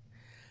 So.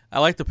 I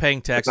like the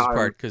paying taxes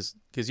part because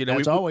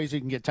as always, you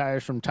can get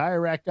tires from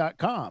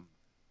TireRack.com,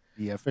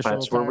 the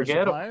official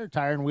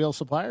tire and wheel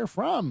supplier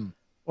from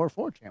or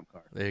for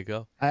ChampCar. There you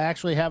go. I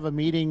actually have a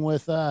meeting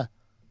with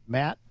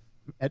Matt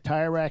at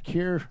Tire Rack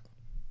here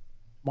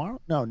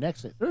tomorrow. No,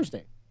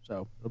 Thursday.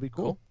 So it'll be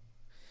cool.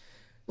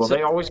 Well,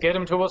 they always get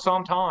them to us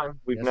on time.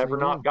 We've never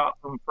not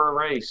got them for a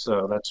race,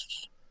 so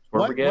that's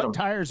where we get them. What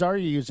tires are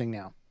you using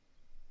now?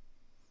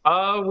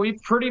 We've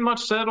pretty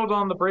much settled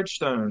on the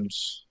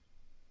Bridgestones.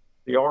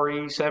 The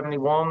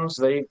RE71s,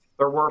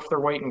 they're worth their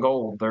weight in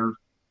gold. They're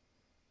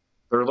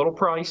a little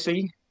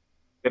pricey,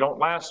 They don't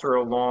last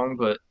real long,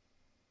 but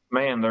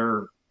man,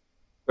 they're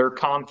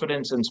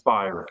confidence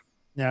inspiring.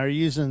 Now, are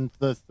you using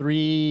the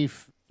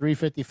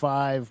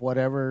 355,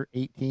 whatever,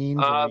 18s?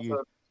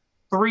 The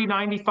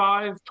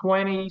 395,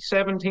 20,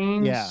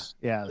 17s.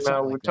 Yeah. You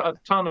know, with a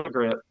ton of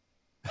grip.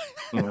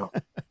 You know,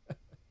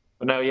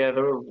 but no, yeah,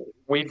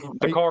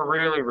 the car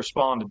really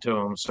responded to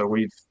them. So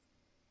we've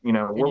been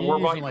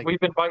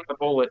biting the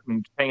bullet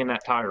and paying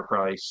that tire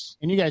price.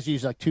 And you guys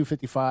use like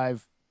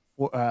 255,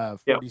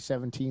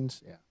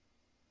 4017s. Yeah,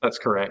 that's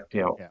correct.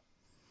 Yeah.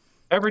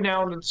 Every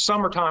now and then,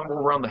 summertime, we'll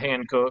run the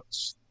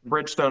Hancooks.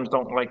 Bridgestones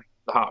don't like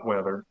the hot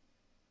weather.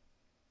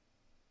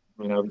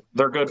 You know,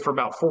 they're good for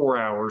about 4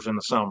 hours in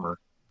the summer.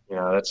 You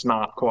know, that's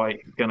not quite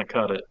going to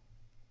cut it.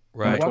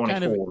 Right.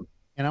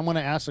 And I'm going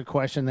to ask a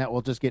question that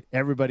will just get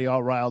everybody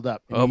all riled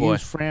up. And boy.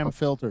 Use Fram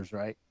filters,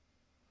 right?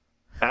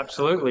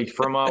 Absolutely,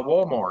 from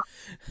Walmart.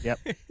 Yep,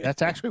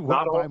 that's actually what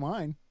I buy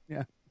mine.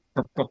 Yeah.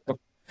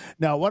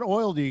 Now, what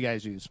oil do you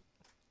guys use?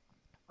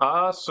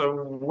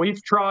 So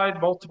we've tried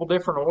multiple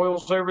different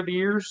oils over the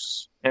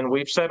years, and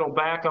we've settled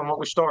back on what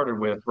we started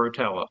with,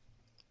 Rotella.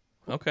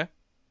 Okay.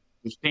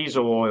 It's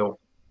diesel oil.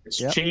 It's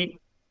cheap.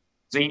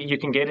 You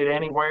can get it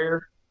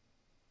anywhere,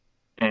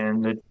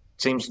 and it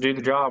seems to do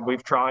the job.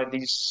 We've tried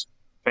these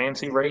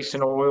fancy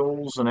racing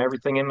oils and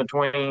everything in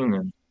between,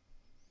 and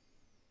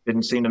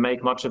didn't seem to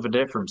make much of a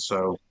difference.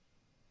 So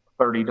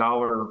 $30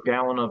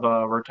 gallon of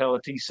Rotella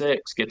T6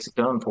 gets it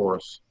done for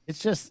us. It's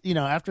just,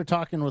 after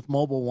talking with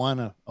Mobil One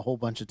a whole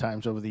bunch of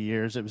times over the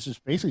years, it was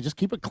just basically just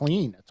keep it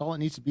clean. That's all it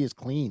needs to be is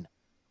clean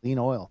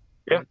oil.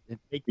 Yeah.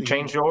 You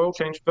change the oil,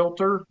 change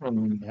filter,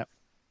 and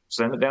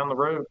send it down the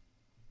road.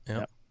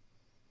 Yep.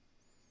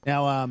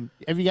 Now,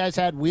 have you guys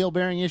had wheel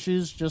bearing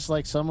issues just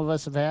like some of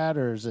us have had,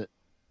 or is it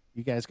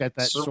you guys got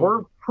that? So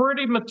we're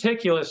pretty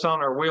meticulous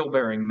on our wheel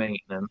bearing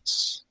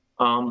maintenance,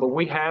 but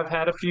we have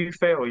had a few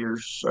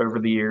failures over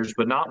the years,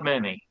 but not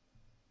many.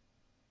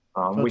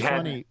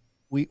 Funny.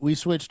 We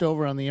switched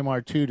over on the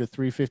MR2 to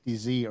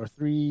 350Z or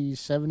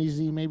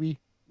 370Z maybe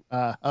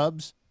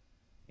hubs,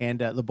 and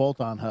the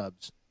bolt-on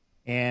hubs,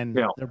 and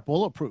they're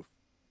bulletproof.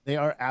 They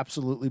are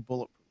absolutely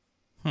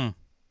bulletproof.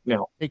 Yeah.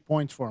 Take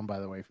points for them, by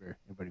the way, for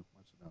anybody who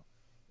wants to know.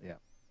 Yeah.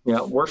 Yeah,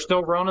 we're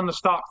still running the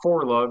stock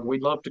 4-lug.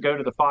 We'd love to go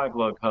to the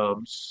 5-lug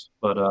hubs,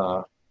 but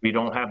we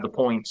don't have the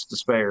points to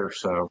spare.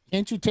 So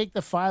can't you take the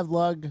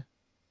 5-lug,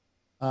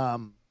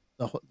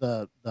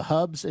 the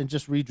hubs and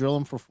just re-drill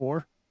them for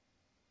 4?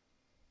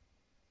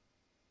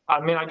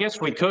 I mean, I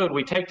guess we could.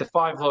 We take the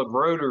 5-lug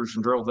rotors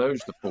and drill those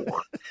to 4,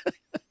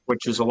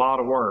 which is a lot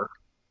of work.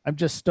 I'm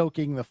just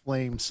stoking the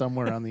flame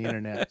somewhere on the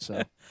internet.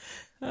 So,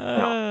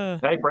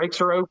 hey,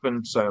 brakes are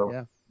open. So,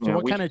 yeah. So,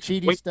 what kind of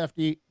cheaty stuff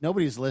do you?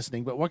 Nobody's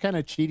listening, but what kind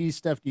of cheaty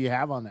stuff do you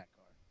have on that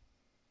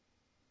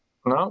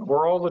car? No,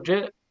 we're all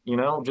legit.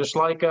 Just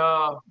like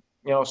a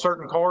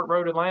certain car at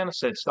Road Atlanta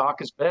said,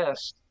 stock is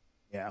best.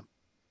 Yeah,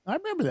 I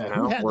remember that.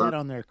 Who had that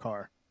on their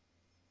car?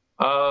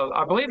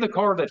 I believe the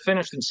car that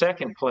finished in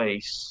second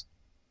place,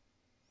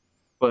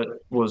 but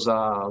was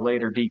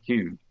later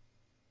DQ'd.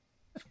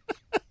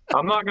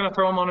 I'm not going to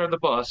throw them under the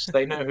bus.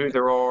 They know who they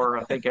are.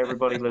 I think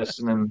everybody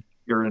listening,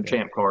 you're in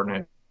ChampCar,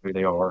 know who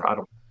they are.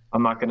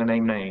 I'm not going to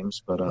name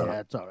names, but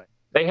that's all right.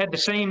 They had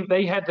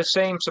the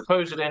same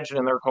supposed engine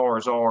in their car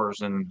as ours,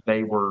 and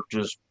they were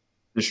just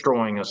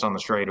destroying us on the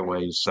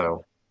straightaways.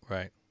 So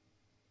right,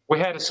 we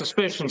had a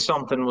suspicion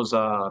something was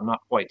not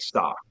quite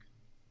stock.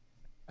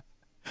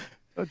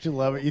 Don't you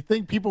love it? You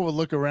think people would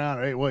look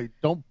around? Hey, wait!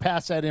 Don't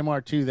pass that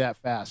MR2 that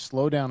fast.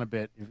 Slow down a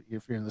bit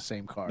if you're in the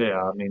same car.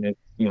 Yeah, I mean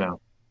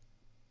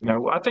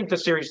I think the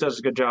series does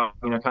a good job,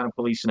 kind of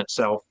policing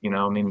itself.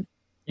 I mean,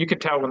 you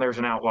could tell when there's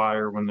an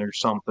outlier, when there's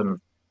something.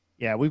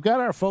 Yeah, we've got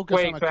our focus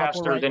way on a couple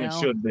faster right than now.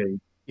 It should be.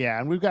 Yeah,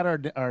 and we've got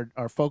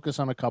our focus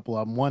on a couple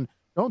of them. One,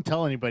 don't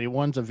tell anybody.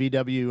 One's a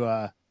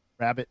VW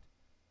Rabbit.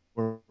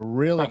 We're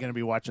really going to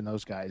be watching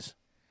those guys.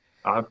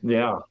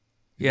 Yeah.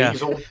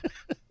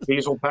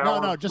 Diesel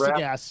power. No, just a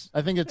gas.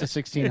 I think it's a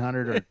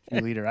 1600 or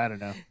 2-liter. I don't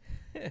know.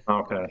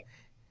 Okay.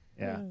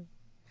 Yeah.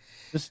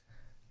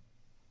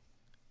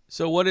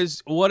 So what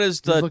is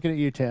the looking at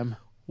you, Tim?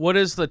 What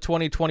does the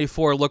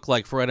 2024 look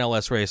like for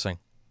NLS Racing?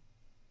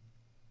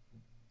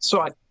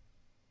 So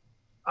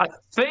I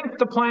think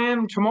the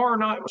plan tomorrow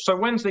night. So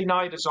Wednesday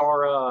night is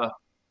our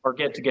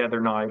get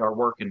together night, our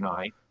working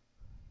night.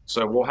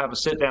 So we'll have a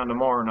sit down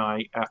tomorrow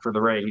night after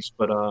the race.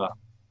 But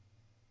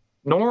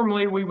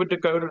normally we would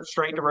go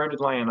straight to Road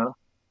Atlanta,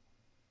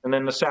 and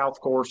then the South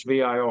Course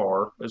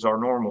VIR is our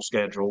normal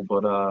schedule.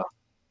 But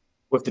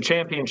with the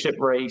championship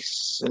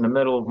race in the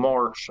middle of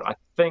March, I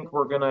think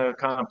we're going to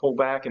kind of pull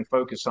back and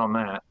focus on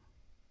that.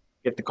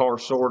 Get the car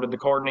sorted.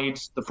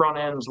 The front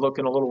end's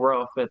looking a little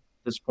rough at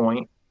this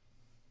point.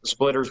 The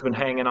splitter's been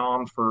hanging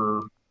on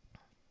for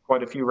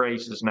quite a few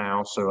races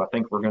now, so I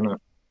think we're going to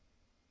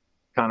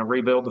kind of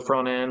rebuild the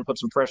front end, put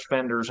some fresh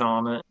fenders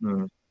on it,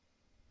 and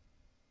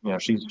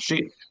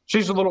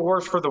she's a little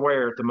worse for the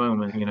wear at the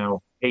moment.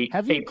 8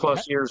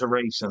 plus years of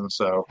racing.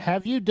 So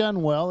have you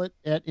done well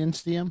at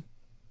Instium?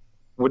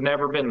 Would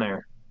never been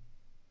there.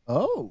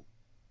 Oh,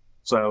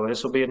 So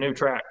this will be a new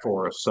track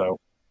for us. So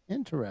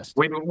interesting.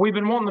 We've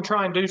been wanting to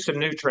try and do some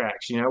new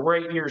tracks. You know, we're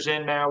 8 years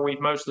in now. We've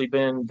mostly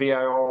been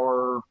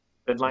VIR,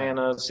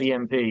 Atlanta,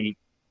 CMP,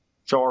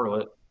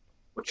 Charlotte.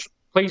 Which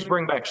please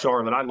bring back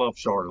Charlotte. I love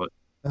Charlotte.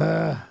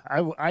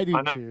 I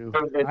do too.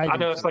 I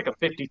know it's like a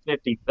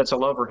 50-50. That's a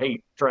love or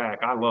hate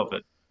track. I love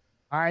it.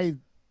 I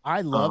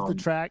love the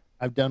track.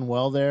 I've done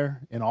well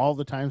there in all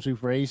the times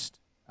we've raced.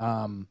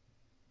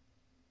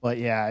 But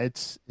yeah,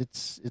 it's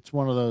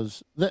one of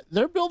those.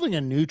 They're building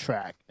a new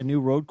track, a new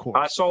road course.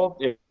 I saw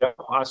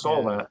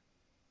that.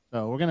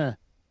 So we're gonna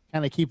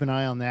kind of keep an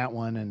eye on that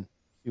one and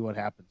see what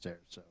happens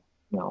there. So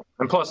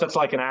and plus that's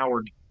like an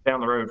hour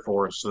down the road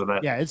for us. So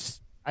that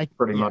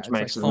pretty much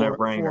makes it a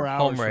no-brainer. 4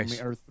 hours for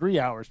me, or 3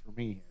 hours for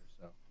me here.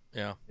 So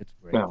yeah, it's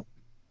great. Yeah.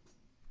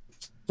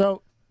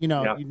 So you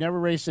never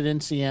raced at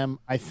NCM.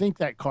 I think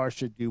that car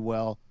should do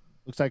well.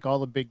 Looks like all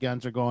the big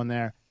guns are going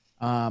there.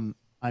 I'm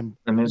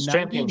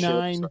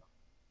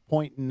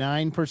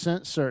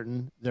 99.9%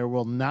 certain there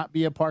will not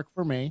be a park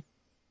for me.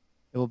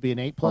 It will be an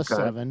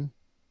 8+7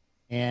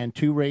 and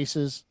 2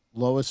 races,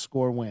 lowest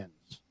score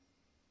wins.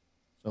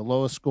 So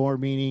lowest score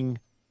meaning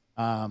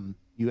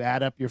you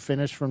add up your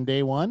finish from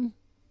day 1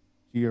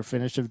 to your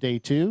finish of day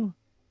 2,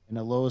 and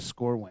the lowest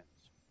score wins.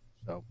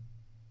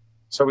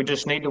 So we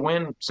just need to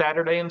win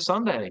Saturday and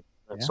Sunday.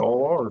 That's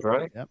all ours,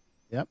 right?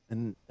 Yep,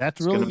 and that's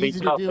really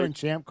easy to do in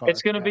ChampCar.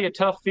 It's going to be a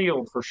tough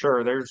field for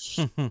sure. There's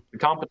the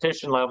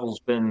competition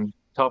level's been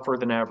tougher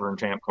than ever in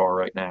ChampCar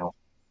right now.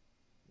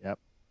 Yep,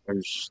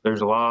 there's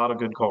a lot of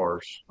good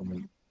cars. I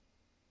mean,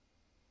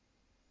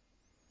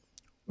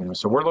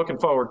 so we're looking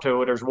forward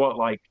to it. There's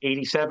like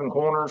 87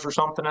 corners or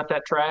something at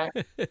that track.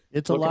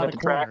 It's a lot of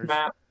corners. Track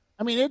map.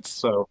 I mean,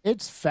 it's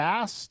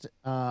fast. It's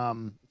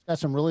got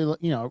some really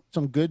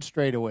some good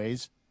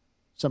straightaways,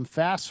 some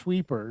fast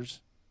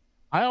sweepers.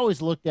 I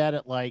always looked at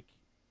it like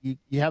you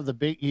have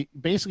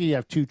basically you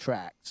have 2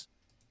 tracks,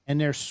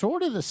 and they're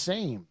sort of the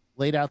same,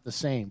 laid out the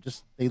same.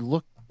 Just they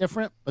look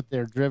different, but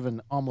they're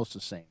driven almost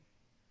the same.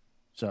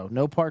 So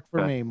no park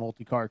for me,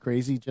 multi-car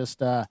crazy. Just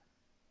go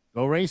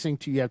racing.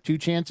 You have 2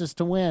 chances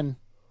to win.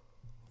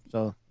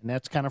 So, and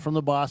that's kind of from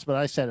the boss, but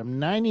I said I'm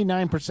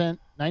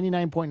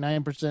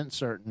 99.9%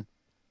 certain.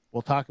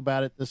 We'll talk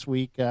about it this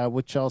week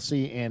with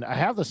Chelsea, and I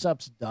have the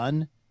subs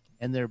done,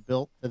 and they're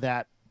built to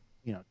that,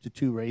 to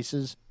 2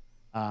 races.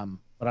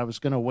 But I was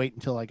going to wait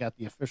until I got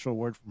the official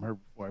word from her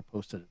before I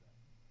posted it.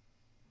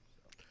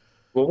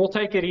 Well, we'll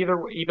take it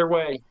either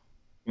way.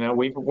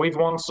 We've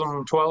won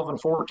some 12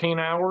 and 14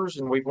 hours,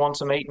 and we've won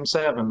some 8 and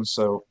 7.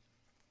 So,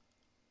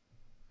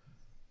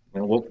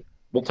 we'll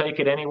take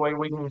it any way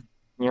we can.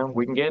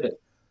 We can get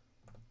it.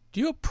 Do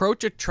you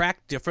approach a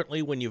track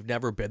differently when you've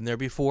never been there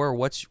before?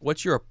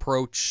 What's your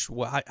approach?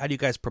 How do you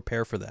guys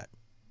prepare for that?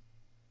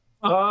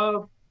 I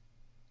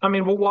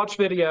mean, we'll watch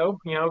video,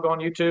 go on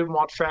YouTube and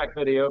watch track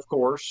video, of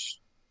course.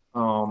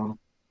 A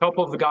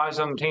couple of the guys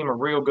on the team are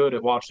real good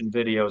at watching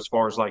video as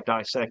far as like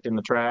dissecting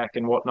the track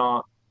and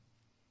whatnot.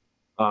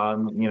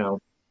 I'll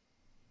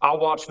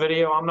watch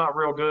video. I'm not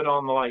real good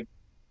on I'm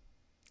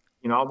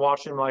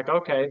watching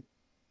okay,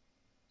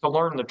 to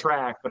learn the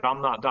track, but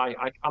I'm not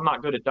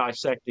good at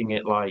dissecting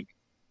it like,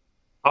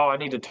 oh, I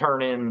need to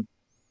turn in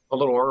a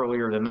little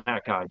earlier than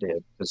that guy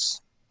did, because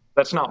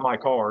that's not my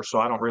car, so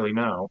I don't really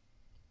know.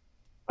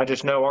 I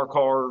just know our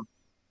car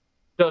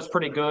does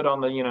pretty good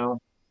on the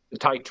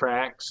tight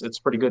tracks. It's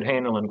a pretty good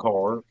handling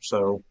car,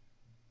 so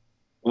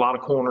a lot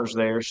of corners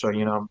there. So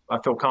I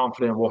feel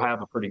confident we'll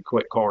have a pretty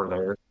quick car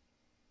there.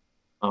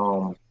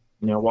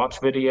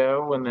 Watch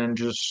video and then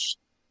just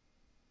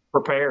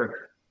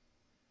prepare.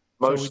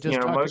 Most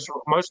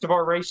of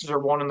our races are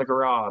won in the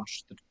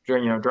garage.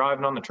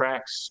 Driving on the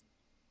tracks.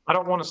 I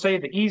don't want to say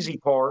the easy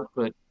part,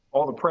 but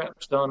all the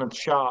prep's done at the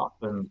shop,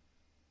 and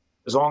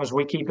as long as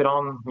we keep it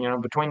on,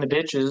 between the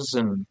ditches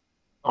and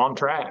on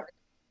track,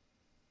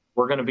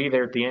 we're going to be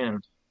there at the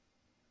end.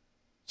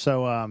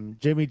 So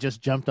Jimmy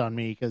just jumped on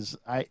me because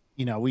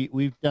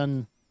we've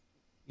done,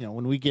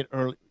 when we get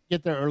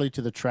there early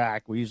to the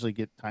track, we usually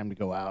get time to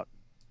go out.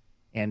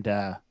 And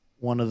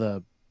one of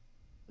the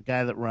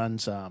guy that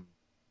runs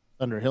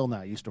Thunder Hill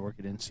now used to work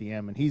at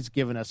NCM, and he's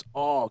given us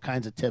all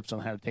kinds of tips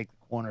on how to take the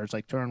corners,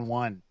 like turn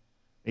 1.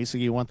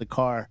 Basically, you want the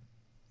car.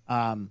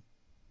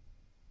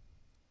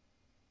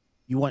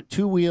 You want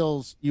 2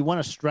 wheels. You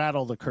want to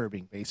straddle the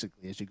curbing,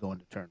 basically, as you go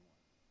into turn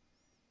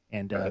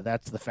 1. And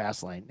that's the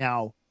fast lane.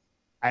 Now,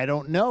 I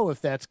don't know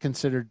if that's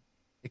considered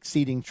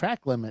exceeding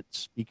track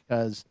limits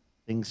because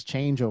things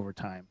change over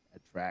time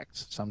at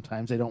tracks.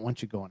 Sometimes they don't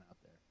want you going out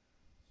there.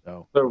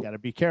 So you got to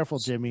be careful,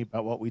 Jimmy,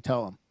 about what we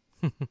tell them.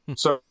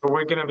 So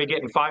we're going to be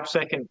getting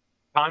 5-second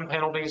time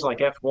penalties like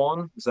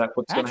F1? Is that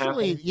what's going to happen?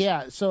 Actually,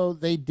 yeah. So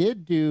they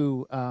did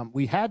do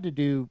we had to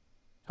do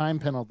time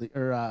penalty,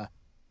 or I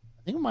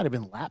think it might have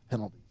been lap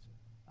penalties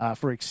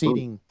for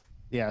exceeding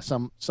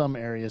some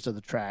areas of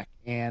the track,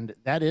 and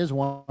that is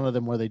one of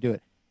them where they do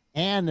it.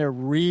 And they're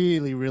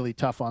really, really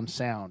tough on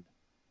sound.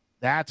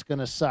 That's going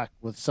to suck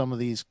with some of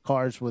these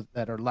cars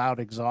that are loud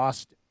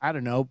exhaust. I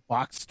don't know,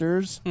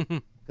 Boxsters,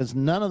 because because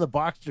none of the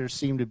boxers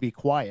seem to be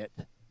quiet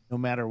no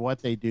matter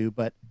what they do,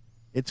 but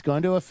it's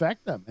going to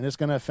affect them, and it's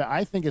going to affect.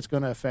 I think it's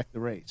going to affect the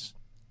race.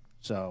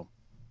 So,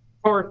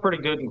 Or it's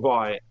pretty good and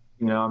quiet.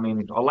 I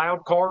mean, a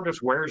loud car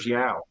just wears you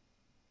out.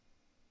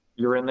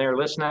 You're in there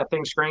listening to that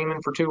thing screaming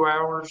for 2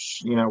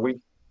 hours.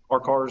 Our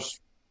car's,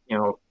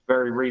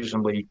 very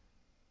reasonably,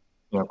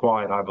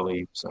 quiet, I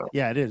believe. So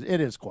yeah, it is.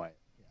 It is quiet.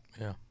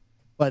 Yeah.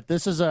 But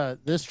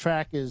this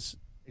track is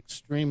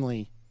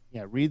extremely.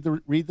 Yeah, read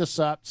the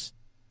sups,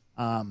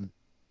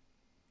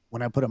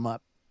 when I put them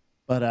up.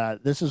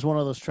 But this is one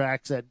of those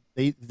tracks that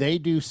they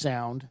do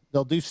sound.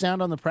 They'll do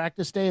sound on the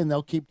practice day, and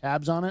they'll keep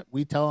tabs on it.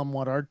 We tell them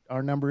what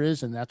our number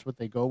is, and that's what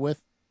they go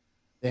with.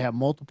 They have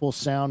multiple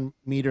sound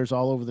meters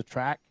all over the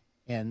track,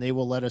 and they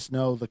will let us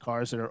know the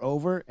cars that are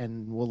over,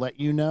 and we'll let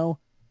you know.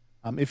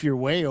 If you're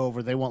way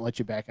over, they won't let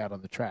you back out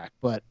on the track.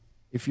 But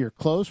if you're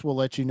close, we'll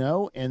let you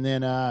know, and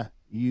then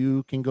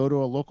you can go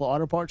to a local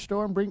auto parts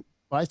store and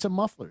buy some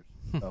mufflers.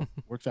 So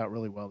works out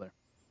really well there.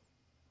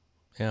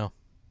 Yeah.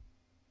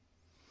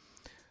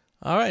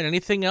 All right.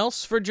 Anything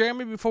else for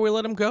Jeremy before we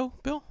let him go,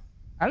 Bill?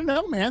 I don't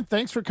know, man.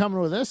 Thanks for coming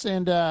with us.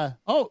 And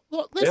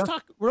let's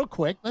talk real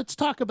quick. Let's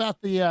talk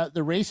about the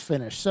race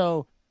finish.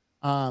 So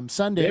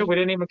Sunday. Yeah, we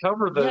didn't even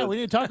cover the. Yeah, we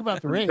didn't talk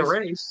about the race. The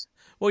race.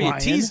 Well, you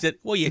teased it.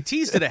 Well, you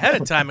teased it ahead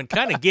of time and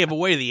kind of gave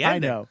away the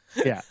ending. I know.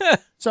 Yeah.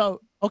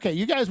 So okay,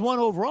 you guys won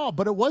overall,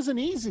 but it wasn't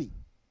easy.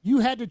 You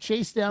had to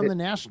chase down the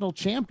national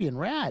champion,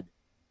 Rad.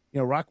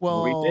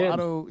 Rockwell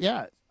Auto.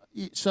 Yeah.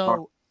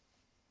 So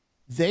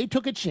they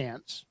took a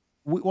chance.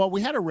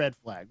 We had a red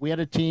flag. We had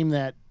a team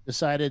that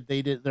decided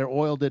their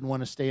oil didn't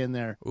want to stay in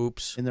their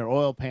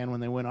oil pan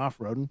when they went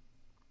off-roading,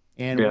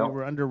 and we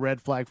were under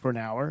red flag for an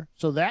hour.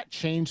 So that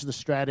changed the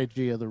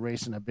strategy of the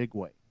race in a big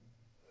way.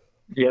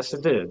 Yes,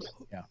 it did.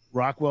 Yeah,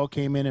 Rockwell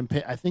came in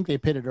and I think they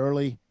pitted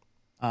early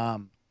for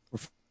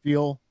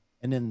fuel,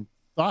 and then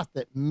thought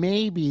that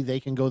maybe they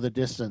can go the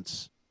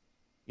distance.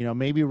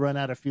 Maybe run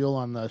out of fuel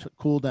on the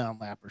cool down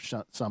lap or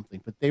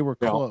something. But they were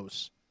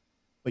close.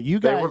 But you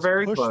guys were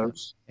very pushed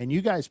close, them, and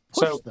you guys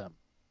pushed them.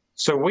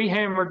 So we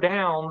hammered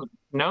down,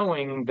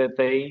 knowing that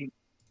they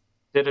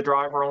did a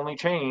driver-only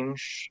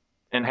change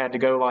and had to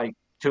go like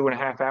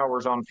 2.5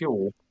 hours on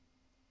fuel.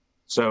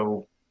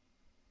 So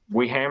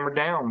we hammered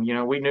down.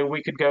 We knew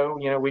we could go.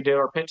 We did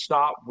our pit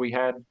stop. We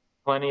had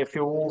plenty of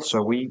fuel,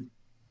 so we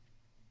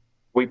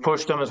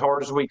pushed them as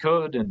hard as we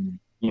could. And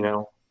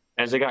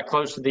as they got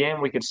close to the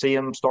end, we could see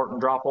them starting to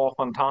drop off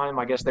on time.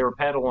 I guess they were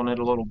pedaling it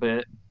a little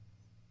bit.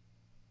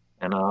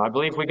 And I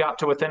believe we got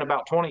to within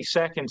about 20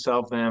 seconds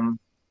of them.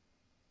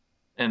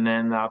 And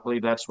then I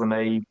believe that's when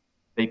they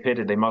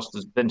pitted. They must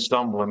have been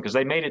stumbling because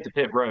they made it to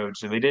pit road.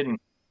 So they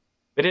didn't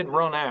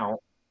run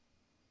out,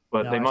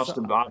 but they must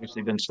have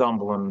obviously been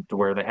stumbling to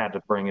where they had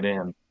to bring it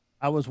in.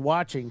 I was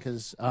watching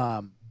because,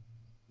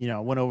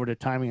 went over to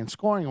timing and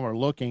scoring, and we're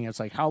looking. It's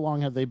like, how long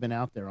have they been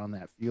out there on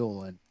that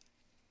fuel?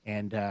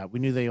 And we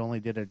knew they only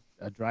did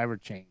a driver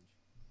change.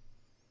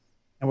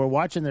 And we're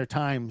watching their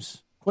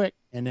times quick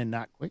and then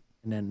not quick.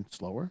 And then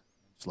slower.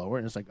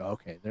 And it's like,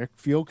 okay, they're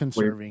fuel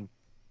conserving.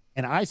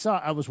 And I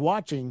was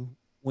watching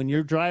when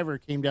your driver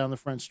came down the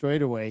front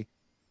straightaway,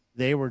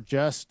 they were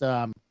just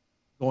going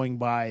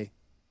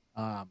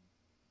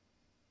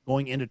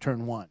into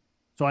turn one.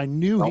 So I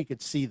knew he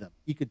could see them.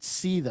 He could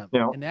see them.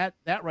 Yeah. And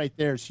that right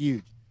there is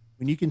huge.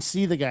 When you can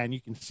see the guy and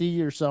you can see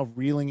yourself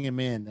reeling him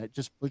in, that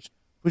just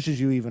pushes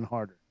you even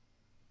harder.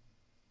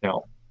 Yeah.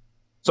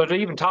 So to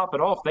even top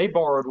it off, they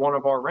borrowed one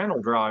of our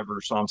rental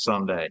drivers on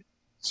Sunday.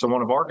 So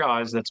one of our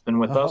guys that's been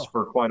with us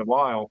for quite a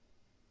while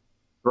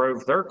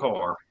drove their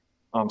car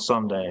on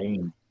Sunday.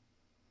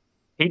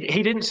 He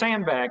didn't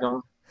sandbag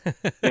them.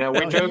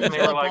 We jokingly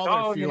were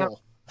like,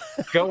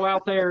 go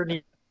out there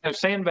and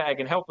sandbag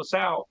and help us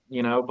out.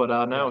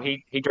 But no,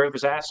 he drove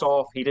his ass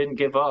off. He didn't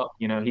give up.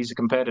 He's a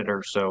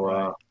competitor.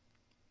 So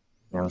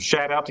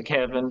shout out to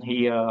Kevin.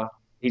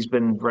 He's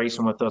been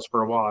racing with us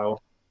for a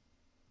while.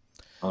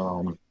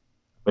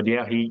 But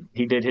yeah,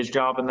 he did his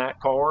job in that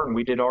car, and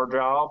we did our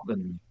job,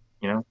 and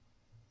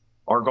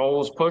our goal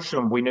was push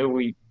them. We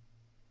knew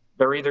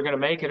they're either going to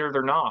make it or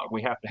they're not.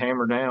 We have to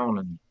hammer down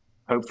and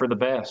hope for the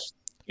best,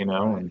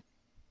 and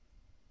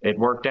it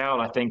worked out.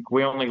 I think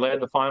we only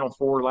led the final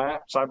 4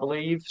 laps, I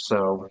believe.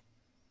 So,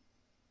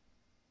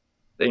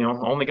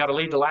 only got to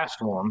lead the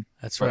last one.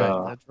 That's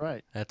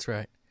right. That's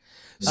right.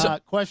 So,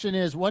 question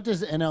is, what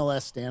does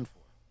NLS stand for?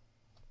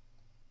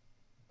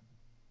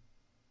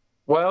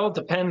 Well, it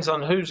depends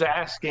on who's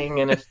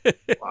asking, and if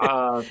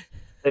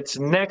it's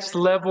next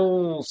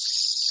level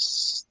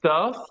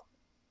stuff.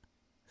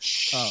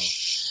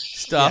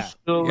 Stuff.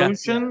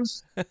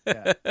 Solutions.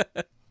 Yeah.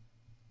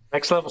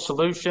 Next level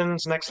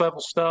solutions, next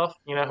level stuff,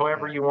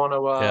 however you want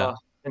to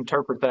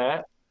interpret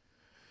that.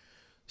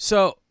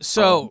 So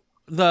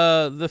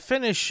the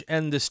finish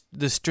and the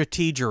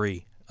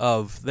strategery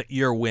of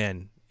your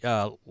win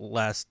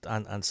last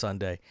on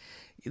Sunday,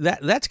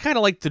 That's kind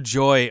of like the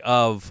joy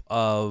of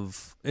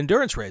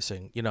endurance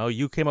racing. You know,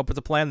 you came up with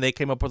a plan, they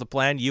came up with a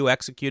plan, you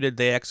executed,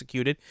 they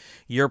executed.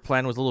 Your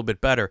plan was a little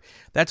bit better.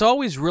 That's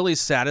always really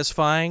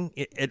satisfying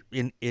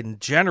in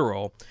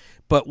general.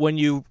 But when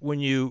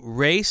you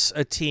race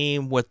a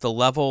team with the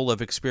level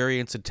of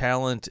experience and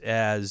talent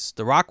as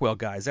the Rockwell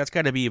guys, that's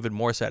got to be even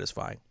more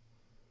satisfying.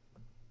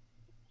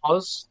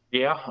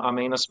 Yeah. I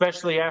mean,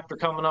 especially after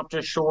coming up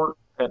just short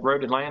at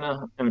Road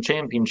Atlanta in the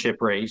championship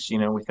race. You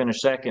know, we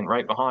finished second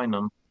right behind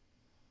them.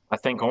 I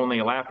think only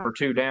a lap or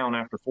two down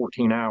after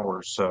 14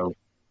 hours. So,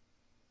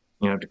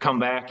 you know, to come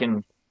back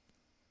and,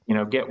 you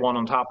know, get one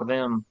on top of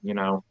them, you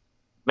know,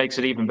 makes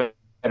it even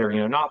better.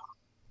 You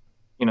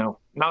know,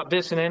 not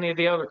dissing any of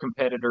the other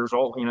competitors.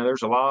 You know,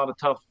 there's a lot of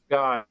tough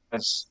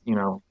guys, you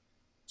know,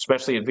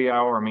 especially at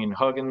VIR. I mean,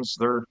 Huggins,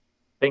 I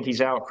think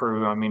he's out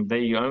crew. I mean,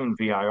 they owned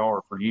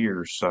VIR for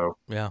years. So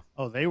yeah.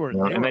 Oh, they were. You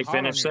know, they and were they hot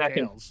on finished your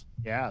second. tails.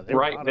 Yeah, they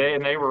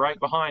were right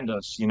behind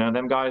us. You know,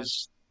 them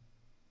guys.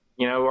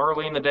 You know,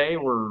 early in the day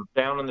were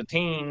down in the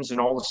teens, and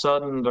all of a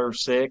sudden they're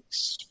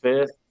sixth,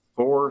 fifth,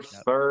 fourth,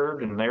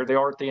 third, and there they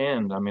are at the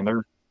end. I mean,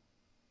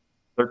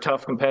 they're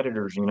tough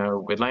competitors. You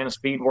know, Atlanta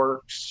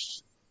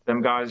Speedworks,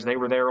 them guys, they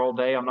were there all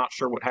day. I'm not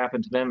sure what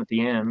happened to them at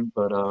the end,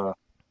 but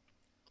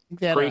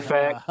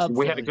Prefect,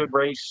 we had a good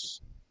race.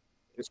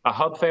 It's a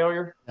hub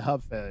failure? A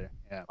hub failure,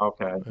 yeah.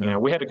 Okay. Yeah. You know,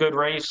 we had a good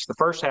race. The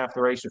first half of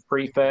the race with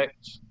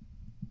Prefect.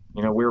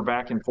 You know, we were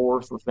back and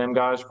forth with them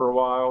guys for a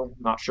while.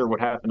 Not sure what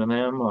happened to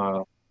them.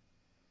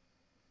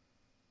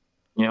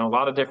 You know, a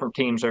lot of different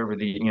teams over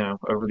the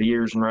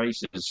years and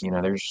races. You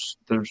know,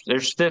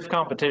 there's stiff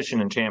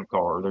competition in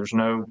ChampCar.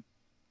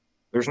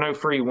 There's no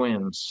free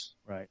wins.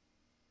 Right.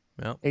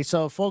 Yep. Hey,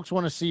 so folks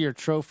want to see your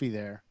trophy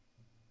there.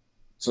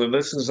 So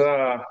this is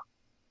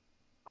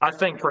I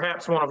think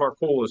perhaps one of our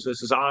coolest.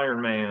 This is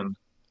Iron Man.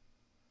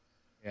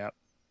 Yep.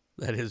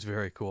 That is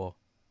very cool.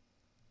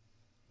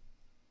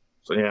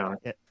 So yeah.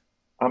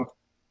 I'm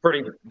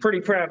pretty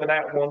proud of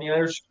that one. You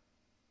know,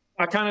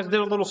 I kind of did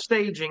a little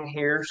staging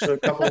here, so a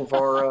couple of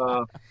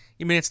our.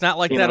 You mean it's not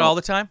like that all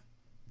the time?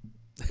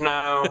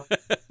 No,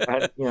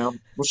 you know,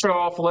 we'll show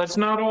off. It's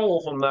not all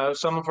of them though.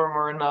 Some of them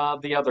are in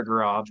the other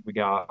garage we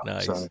got.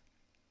 Nice. So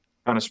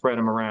kind of spread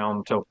them around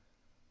until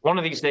one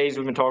of these days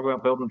we've been talking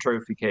about building a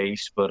trophy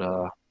case, but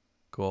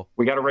cool.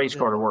 We got a race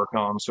car to work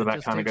on, so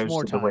that kind of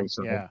goes to the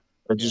racing. Yeah,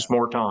 it's just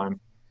more time.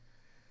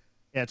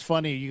 Yeah, it's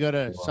funny. You go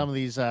to some of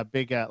these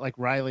big, like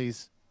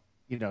Riley's,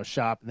 you know,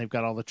 shop, and they've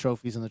got all the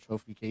trophies in the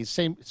trophy case.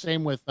 Same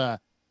with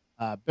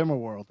Bimmer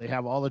World. They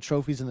have all the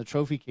trophies in the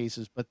trophy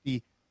cases, but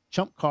the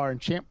ChampCar and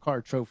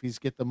ChampCar trophies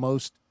get the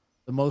most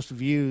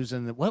views.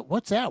 And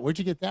what's that? Where'd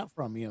you get that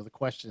from? You know, the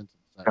questions.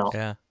 And such.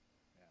 Yeah.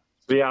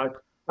 So yeah,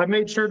 I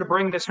made sure to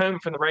bring this home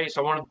from the race.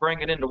 I wanted to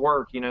bring it into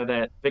work. You know,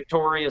 that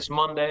victorious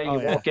Monday,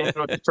 you walk in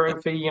with the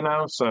trophy. You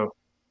know, so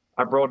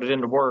I brought it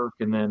into work,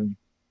 and then.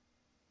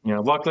 You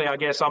know, luckily, I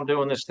guess I'm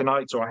doing this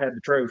tonight, so I had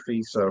the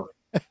trophy, so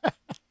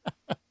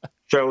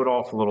show it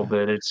off a little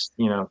bit. It's,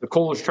 you know, the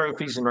coolest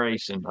trophies in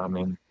racing. I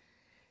mean,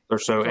 they're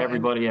so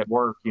everybody at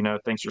work, you know,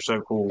 thinks they're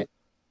so cool.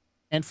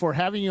 And for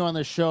having you on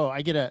the show,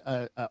 I get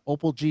a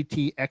Opel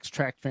GT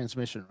X-Track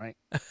transmission, right?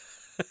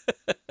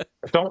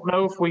 I don't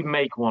know if we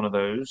make one of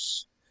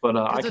those, but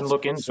I can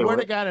look into it. Swear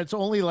to God, it's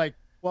only like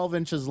 12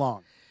 inches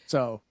long,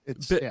 so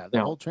it's the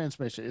whole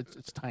transmission.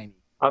 It's tiny.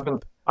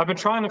 I've been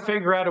trying to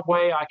figure out a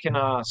way I can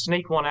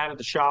sneak one out of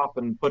the shop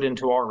and put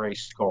into our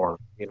race car,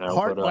 you know,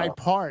 part by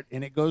part,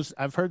 and it goes.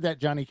 I've heard that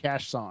Johnny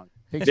Cash song.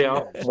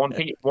 one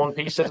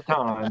piece at a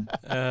time.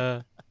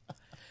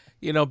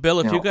 You know, Bill,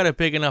 if you got a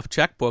big enough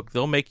checkbook,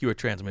 they'll make you a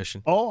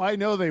transmission. Oh, I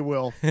know they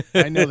will.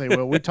 I know they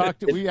will.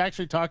 We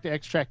actually talked to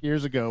X-Track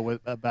years ago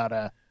about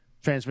a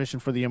transmission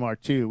for the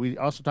MR2. We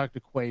also talked to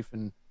Quaife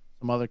and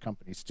some other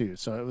companies too.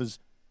 So it was,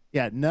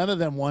 none of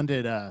them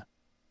wanted,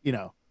 you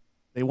know.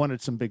 They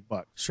wanted some big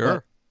bucks. Sure.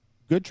 But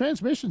good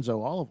transmissions,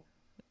 though, all of them.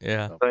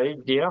 Yeah.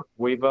 So.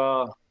 We've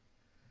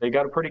they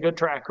got a pretty good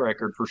track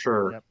record for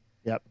sure.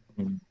 Yep.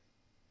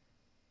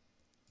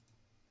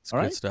 It's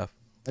good stuff.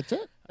 That's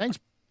it. Thanks.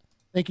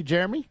 Thank you,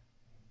 Jeremy.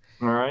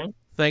 All right.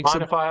 Thanks.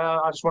 Mind if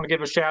I just want to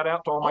give a shout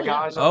out to all my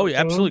guys. Oh,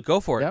 yeah, absolutely. Go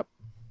for it. Yep.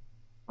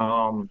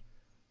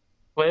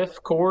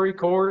 Cliff,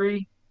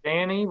 Corey,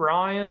 Danny,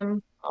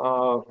 Ryan,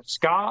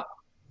 Scott.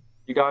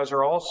 You guys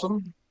are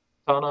awesome.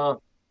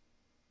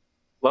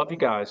 Love you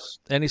guys.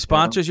 Any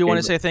sponsors you want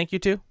to say thank you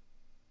to?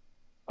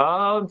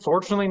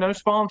 Unfortunately, no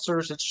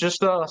sponsors. It's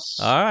just us.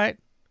 All right.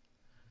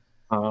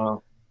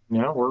 You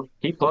know, we're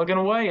keep plugging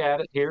away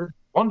at it here.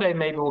 One day,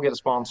 maybe we'll get a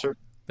sponsor.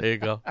 There you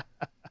go.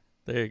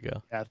 There you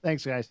go. Yeah.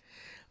 Thanks, guys.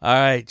 All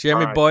right,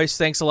 Jeremy Boyce,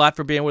 thanks a lot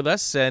for being with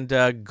us, and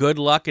good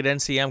luck at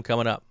NCM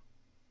coming up.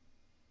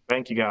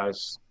 Thank you,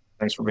 guys.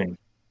 Thanks for being.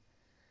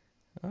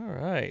 All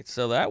right.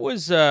 So that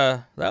was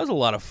a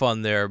lot of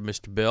fun there,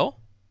 Mr. Bill.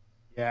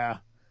 Yeah.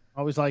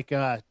 Always like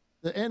the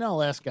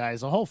NLS guys,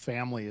 the whole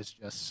family is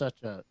just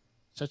such a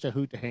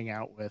hoot to hang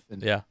out with.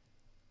 And you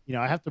know,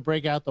 I have to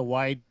break out the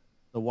wide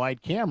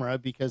camera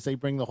because they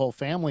bring the whole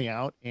family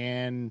out,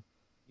 and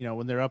you know,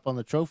 when they're up on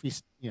the trophy,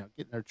 you know,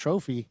 getting their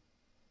trophy,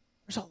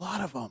 There's a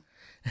lot of them.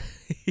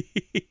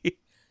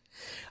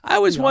 I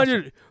always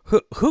wondered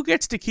who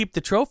gets to keep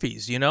the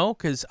trophies,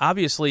 because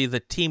obviously the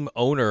team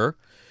owner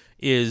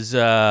is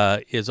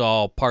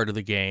all part of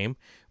the game.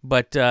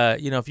 But,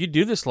 if you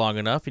do this long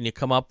enough and you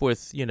come up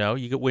with, you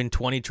could win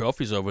 20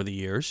 trophies over the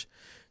years,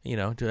 do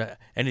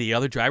any of the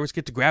other drivers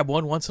get to grab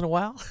one once in a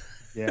while?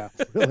 Yeah,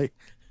 really.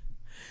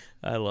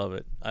 I love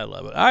it. All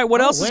right,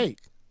 what else?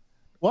 Wait.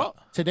 Well,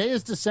 today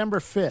is December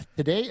 5th.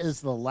 Today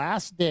is the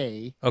last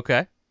day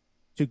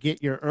to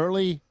get your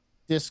early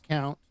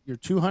discount, your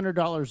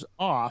 $200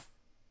 off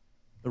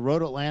the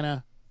Road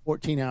Atlanta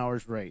 14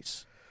 Hours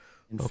race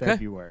in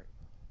February.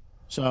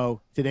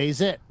 So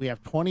today's it. We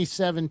have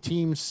 27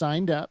 teams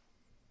signed up.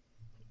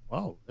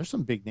 Whoa, there's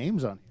some big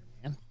names on here,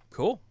 man.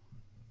 Cool.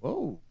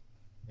 Whoa,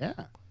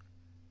 yeah.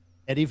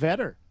 Eddie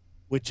Vedder,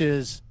 which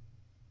is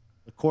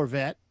the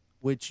Corvette,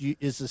 which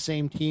is the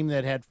same team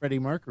that had Freddie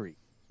Mercury.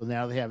 So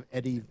now they have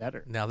Eddie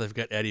Vedder. Now they've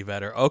got Eddie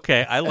Vedder.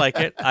 Okay, I like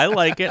it.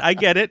 I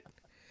get it.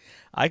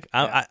 I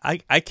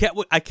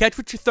catch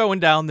what you're throwing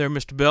down there,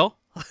 Mr. Bill.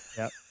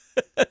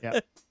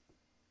 Yep.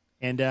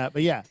 And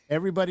but yeah,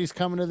 everybody's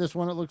coming to this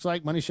one. It looks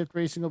like Money Shift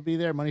Racing will be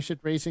there. Money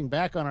Shift Racing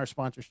back on our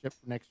sponsorship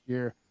for next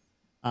year.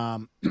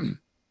 Let's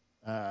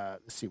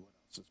see what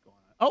else is going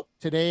on. Oh,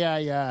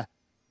 today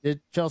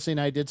Chelsea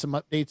and I did some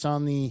updates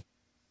on the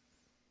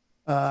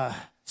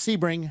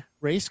Sebring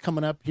race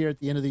coming up here at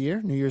the end of the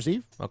year, New Year's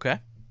Eve. Okay.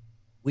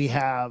 We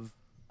have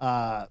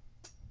got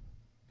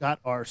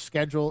our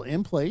schedule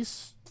in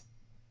place.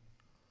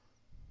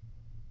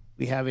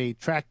 We have a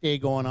track day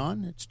going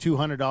on. It's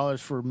 $200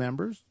 for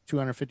members,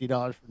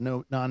 $250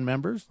 for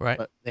non-members. Right.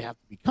 But they have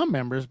to become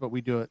members. But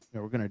we do it.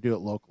 We're going to do it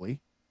locally,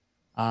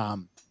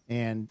 and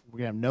we're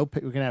going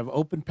to have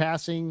open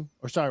passing.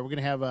 We're going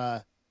to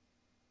have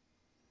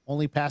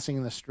only passing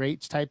in the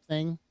straights type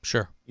thing.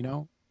 Sure.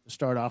 To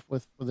start off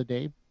with for the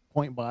day,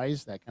 point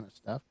buys, that kind of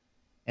stuff,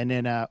 and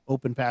then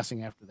open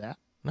passing after that.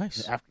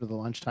 Nice. After the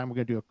lunchtime, we're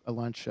going to do a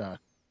lunch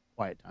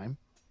quiet time,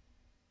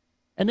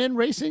 and then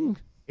racing.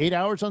 8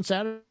 hours on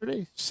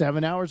Saturday,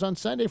 7 hours on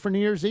Sunday for New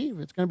Year's Eve.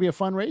 It's going to be a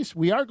fun race.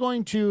 We are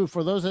going to,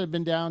 for those that have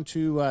been down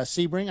to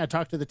Sebring, I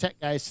talked to the tech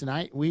guys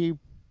tonight. We're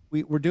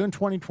doing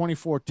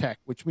 2024 tech,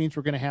 which means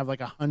we're going to have like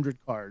 100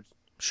 cars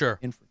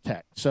in for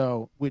tech.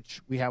 So,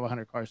 which we have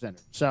 100 cars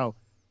entered. So,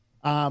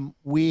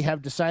 we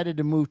have decided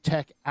to move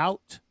tech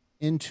out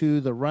into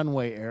the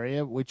runway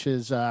area, which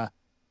is, or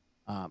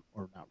not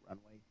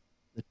runway,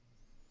 the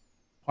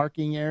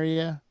parking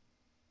area.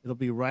 It'll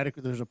be right.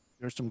 There's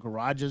some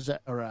garages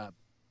or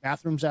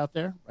bathrooms out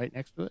there right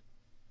next to it,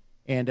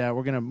 and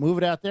we're going to move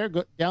it out there.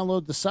 Go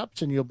download the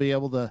SUPs, and you'll be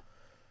able to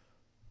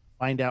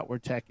find out where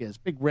tech is.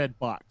 Big red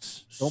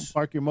box. Don't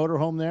park your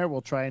motorhome there.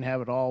 We'll try and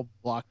have it all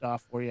blocked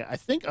off for you. I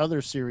think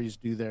other series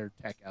do their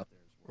tech out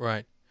there as well.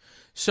 Right.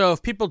 So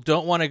if people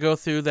don't want to go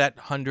through that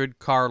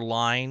 100-car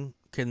line,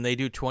 can they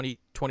do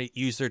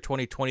use their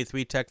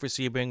 2023 tech for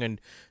Sebring and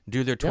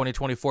do their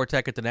 2024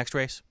 tech at the next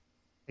race?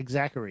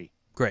 Exactly.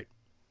 Great.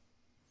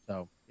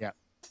 So, yeah.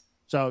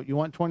 So you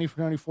want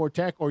 2024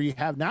 tech, or you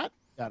have not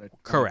got it?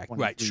 Correct.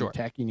 Right. Sure.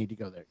 Tech, you need to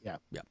go there. Yeah.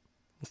 Yeah.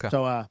 Okay.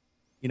 So,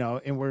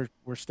 and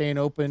we're staying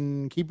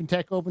open, keeping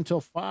tech open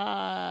till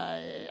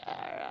 5,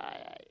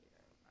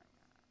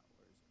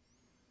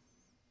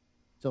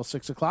 till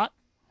 6 o'clock.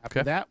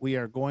 After that, we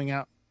are going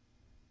out,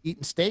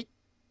 eating steak,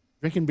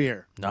 drinking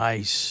beer.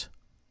 Nice.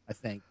 I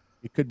think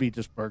it could be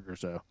just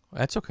burgers though.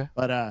 That's okay.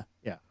 But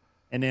yeah,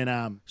 and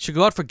then should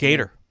go out for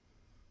gator.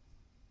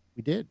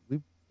 We did.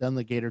 We've done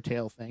the gator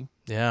tail thing.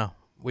 Yeah.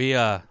 We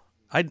I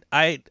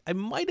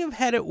might have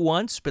had it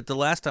once, but the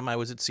last time I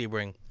was at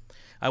Sebring,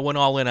 I went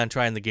all in on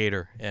trying the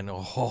gator, and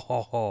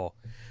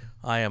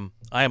I am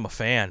a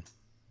fan.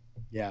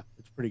 Yeah,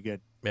 it's pretty good.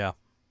 Yeah.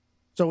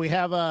 So we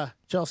have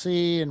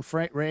Chelsea and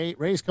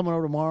Ray's coming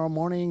over tomorrow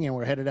morning, and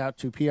we're headed out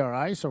to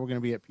PRI. So we're going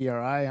to be at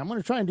PRI. I'm going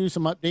to try and do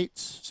some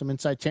updates, some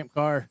Inside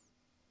ChampCar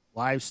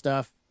live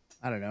stuff.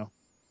 I don't know.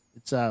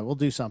 It's we'll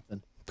do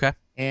something. Okay.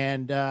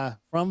 And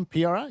from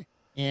PRI.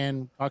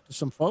 And talk to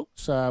some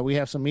folks. We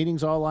have some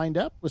meetings all lined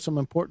up with some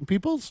important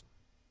peoples.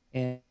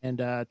 And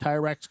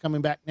Tire Rack's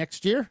coming back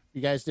next year. If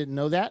you guys didn't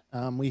know that,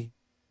 we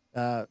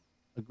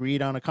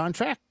agreed on a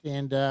contract,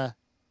 and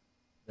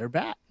they're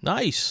back.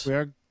 Nice.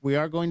 We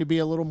are going to be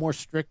a little more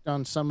strict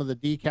on some of the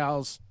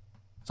decals.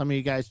 Some of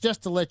you guys,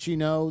 just to let you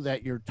know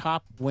that your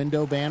top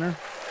window banner,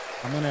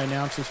 I'm going to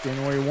announce this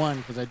January 1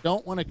 because I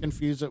don't want to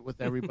confuse it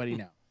with everybody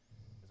now.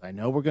 Because I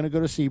know we're going to go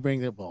to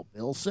Sebring. Well,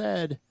 Bill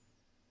said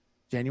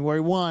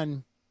January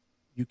 1,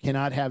 you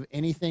cannot have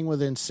anything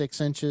within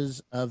 6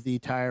 inches of the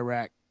Tire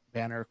Rack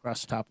banner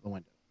across the top of the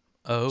window.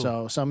 Oh.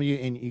 So some of you,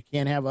 and you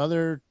can't have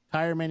other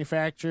tire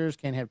manufacturers,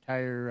 can't have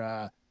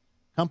tire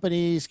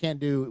companies, can't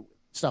do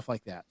stuff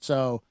like that.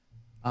 So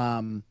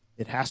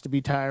it has to be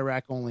Tire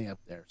Rack only up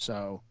there.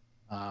 So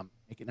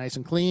make it nice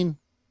and clean.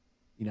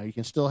 You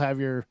can still have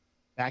your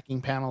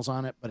backing panels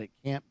on it, but it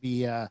can't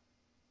be, what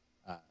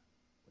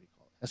do you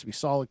call it? It has to be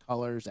solid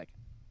colors.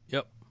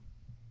 Yep.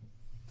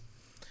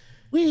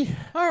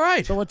 All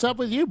right. So what's up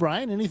with you,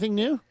 Brian? Anything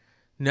new?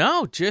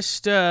 No,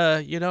 just we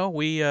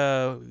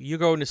you're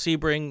going to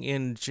Sebring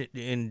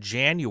in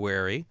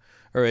January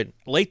or in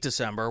late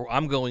December.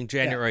 I'm going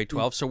January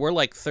 12th, so we're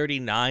like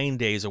 39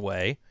 days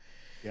away.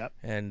 Yep.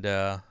 And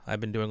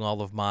I've been doing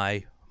all of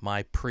my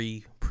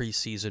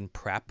preseason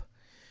prep.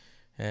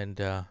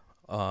 And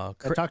I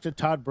talked to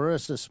Todd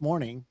Burris this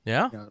morning.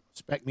 Yeah.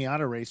 Spec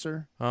Miata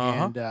racer,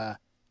 Uh-huh. and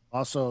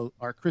also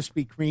our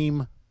Krispy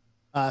Kreme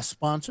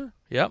sponsor.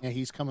 Yep. And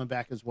he's coming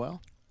back as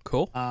well.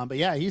 Cool. But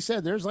yeah, he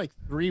said there's like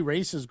 3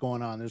 races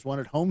going on. There's one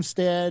at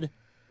Homestead,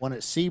 one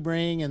at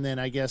Sebring, and then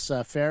I guess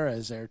Farah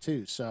is there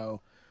too. So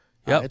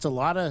it's a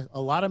lot of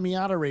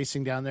Miata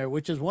racing down there,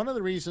 which is one of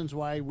the reasons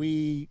why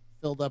we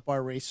filled up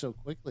our race so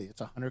quickly.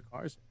 It's 100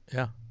 cars.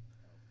 Yeah.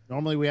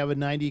 Normally we have a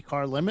 90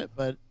 car limit,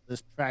 but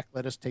this track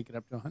let us take it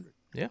up to 100.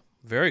 Yeah.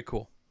 Very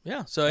cool.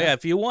 Yeah. So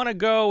if you want to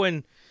go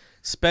and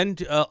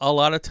spend a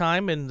lot of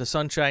time in the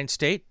Sunshine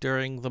State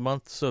during the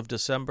months of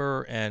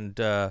December and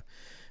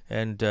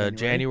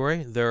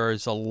January,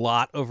 there's a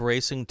lot of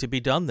racing to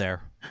be done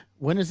there.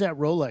 When is that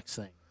Rolex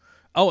thing?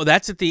 Oh,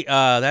 that's at the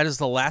that is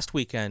the last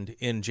weekend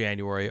in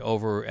January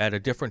over at a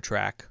different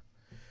track.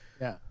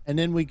 Yeah, and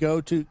then we go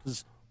to,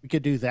 because we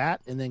could do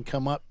that and then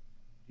come up,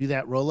 do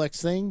that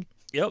Rolex thing.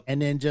 Yep.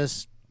 And then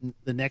just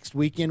the next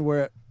weekend we're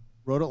at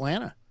Road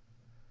Atlanta.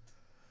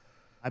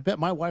 I bet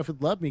my wife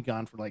would love me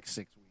gone for like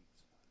 6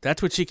 weeks.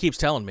 That's what she keeps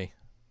telling me.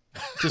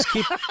 Just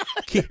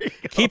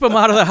keep him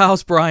out of the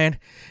house, Brian.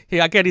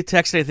 I got a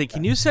text. I think,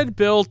 can you send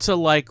Bill to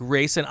like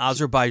race in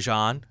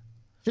Azerbaijan?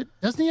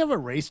 Doesn't he have a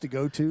race to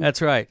go to?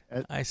 That's right.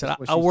 I said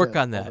I'll work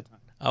on that.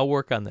 I'll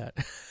work on that.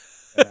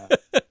 Yeah.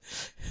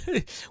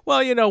 Well,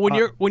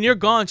 when you're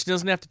gone, she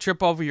doesn't have to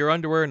trip over your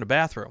underwear in the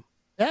bathroom.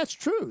 That's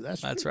true.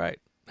 That's right.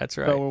 That's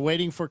right. So we're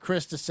waiting for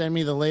Chris to send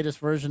me the latest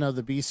version of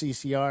the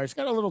BCCR. It's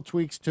got a little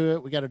tweaks to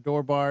it. We got a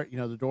door bar.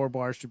 The door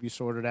bar should be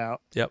sorted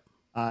out. Yep.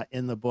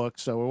 In the book.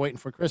 So we're waiting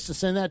for Chris to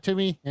send that to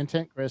me,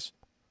 intent Chris,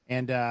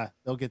 and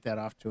they'll get that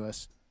off to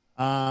us.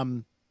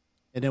 And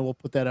then we'll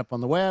put that up on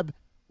the web.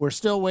 We're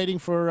still waiting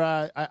for,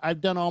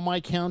 I've done all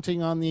my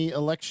counting on the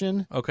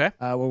election. Okay.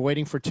 We're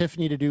waiting for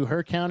Tiffany to do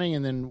her counting,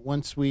 and then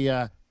once we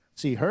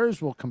see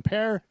hers, we'll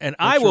compare. And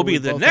I will be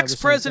the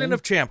next president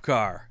of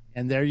ChampCar.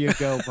 And there you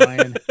go,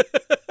 Brian.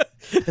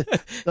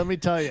 Let me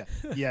tell you,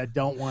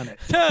 don't want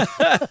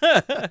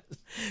it.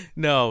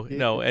 No,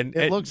 and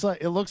it looks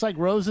like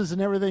roses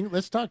and everything.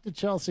 Let's talk to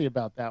Chelsea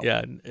about that.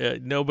 Yeah,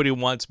 nobody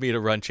wants me to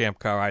run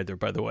ChampCar either.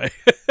 By the way,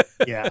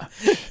 yeah,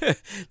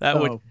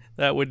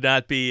 that would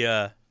not be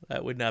good.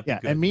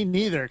 And me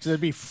neither, because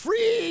it'd be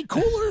free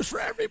coolers for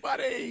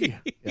everybody.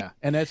 Yeah,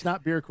 and that's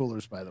not beer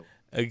coolers, by the way.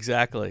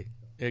 Exactly.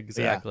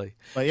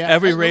 But yeah,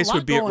 every race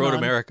would be at Road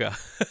America.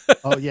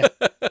 Oh yeah,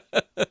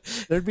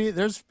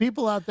 there's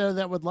people out there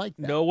that would like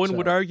that. No one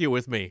would argue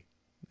with me.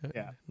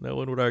 Yeah, no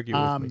one would argue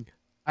with me.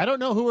 I don't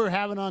know who we're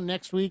having on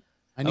next week.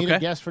 I need a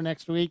guest for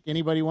next week.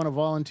 Anybody want to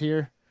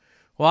volunteer?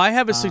 Well, I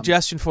have a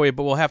suggestion for you,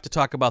 but we'll have to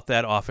talk about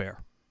that off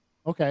air.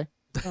 Okay,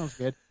 sounds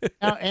good.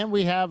 And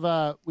we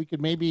have we could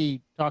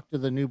maybe talk to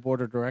the new board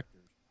of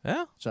directors.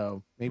 Yeah.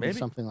 So maybe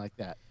something like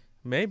that.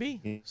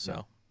 Maybe. Yeah.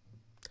 So.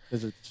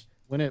 Because it's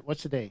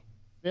what's the day?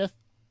 5th?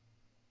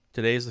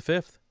 Today is the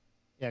 5th.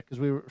 Yeah, because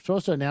we were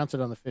supposed to announce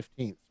it on the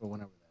 15th, so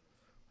whenever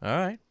that is. All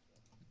right.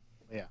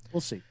 Yeah, we'll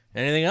see.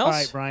 Anything else? All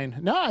right, Brian.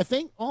 No, I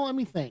think. Oh, let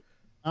me think.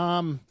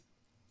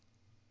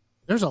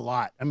 There's a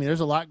lot. I mean, there's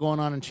a lot going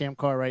on in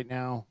ChampCar right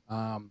now.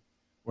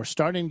 We're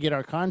starting to get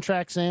our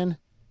contracts in.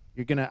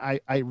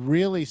 I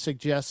really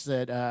suggest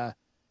that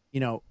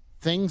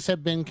things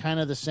have been kind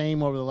of the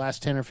same over the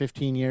last 10 or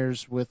 15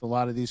 years with a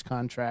lot of these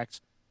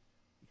contracts,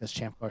 because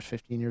ChampCar's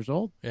 15 years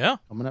old. Yeah,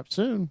 coming up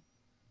soon.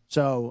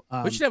 So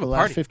we should have the a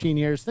party. last 15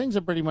 years, things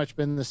have pretty much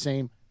been the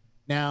same.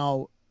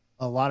 Now,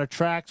 a lot of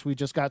tracks. We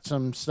just got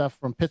some stuff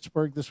from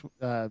Pittsburgh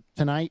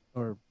tonight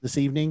or this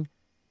evening,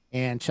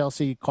 and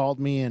Chelsea called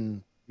me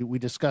and we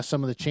discussed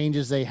some of the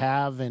changes they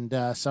have,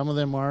 and some of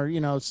them are,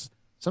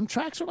 some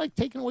tracks are like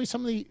taking away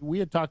some of the. We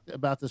had talked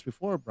about this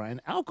before,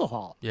 Brian.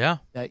 Alcohol. Yeah.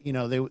 That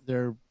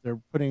they're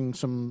putting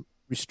some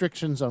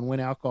restrictions on when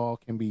alcohol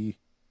can be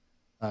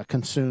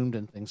consumed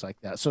and things like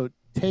that. So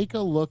take a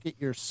look at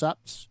your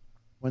SUPs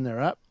when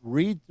they're up.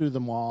 Read through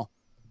them all.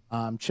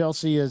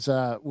 Chelsea is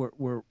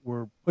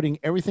we're putting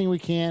everything we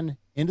can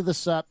into the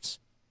SUPs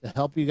to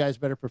help you guys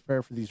better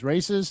prepare for these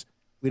races.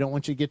 We don't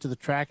want you to get to the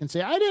track and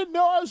say, I didn't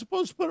know I was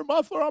supposed to put a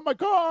muffler on my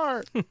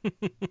car.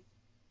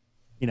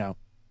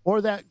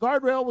 Or that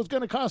guardrail was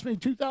going to cost me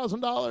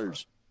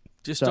 $2,000.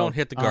 Just don't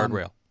hit the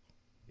guardrail.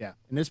 Yeah.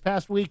 And this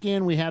past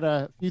weekend, we had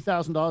a few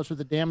 $1,000s for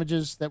the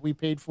damages that we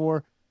paid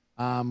for.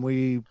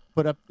 We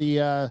put up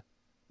the,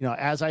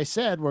 as I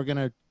said, we're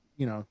going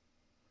to,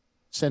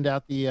 send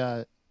out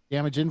the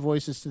damage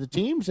invoices to the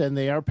teams, and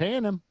they are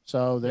paying them.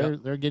 So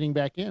they're getting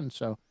back in.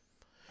 So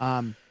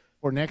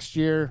for next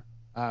year,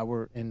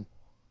 we're in.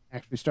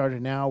 Actually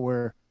started now.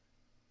 We're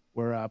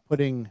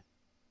putting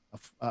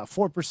a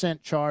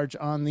 4% charge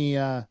on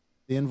the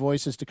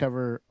invoices to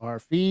cover our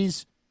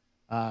fees,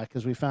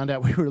 because we found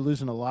out we were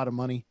losing a lot of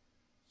money.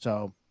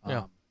 So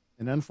and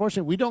And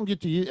unfortunately, we don't get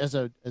to use as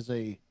a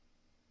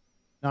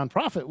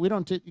nonprofit. We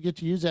don't get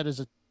to use that as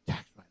a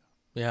tax write-off.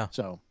 Yeah.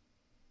 So,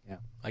 yeah,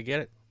 I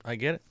get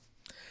it.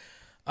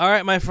 All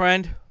right, my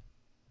friend.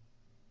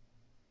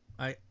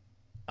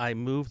 I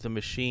moved the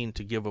machine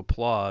to give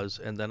applause,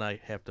 and then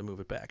I have to move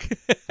it back.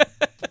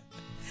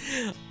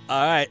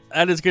 All right,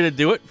 that is going to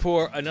do it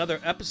for another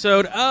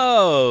episode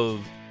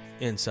of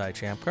Inside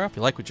ChampCar. If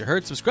you like what you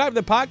heard, subscribe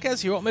to the podcast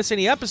so you won't miss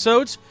any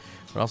episodes.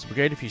 It would also be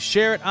great if you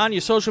share it on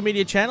your social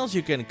media channels.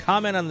 You can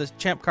comment on the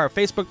ChampCar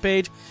Facebook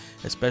page,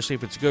 especially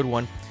if it's a good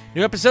one.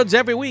 New episodes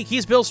every week.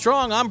 He's Bill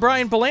Strong. I'm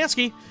Brian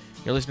Belansky.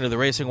 You're listening to the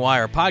Racing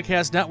Wire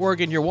Podcast Network,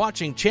 and you're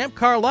watching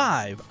ChampCar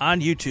Live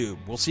on YouTube.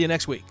 We'll see you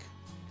next week.